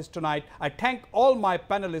of Northeast Tonight. I thank all my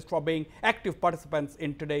panelists for being active participants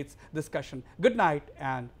in today's discussion. Good night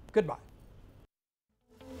and goodbye.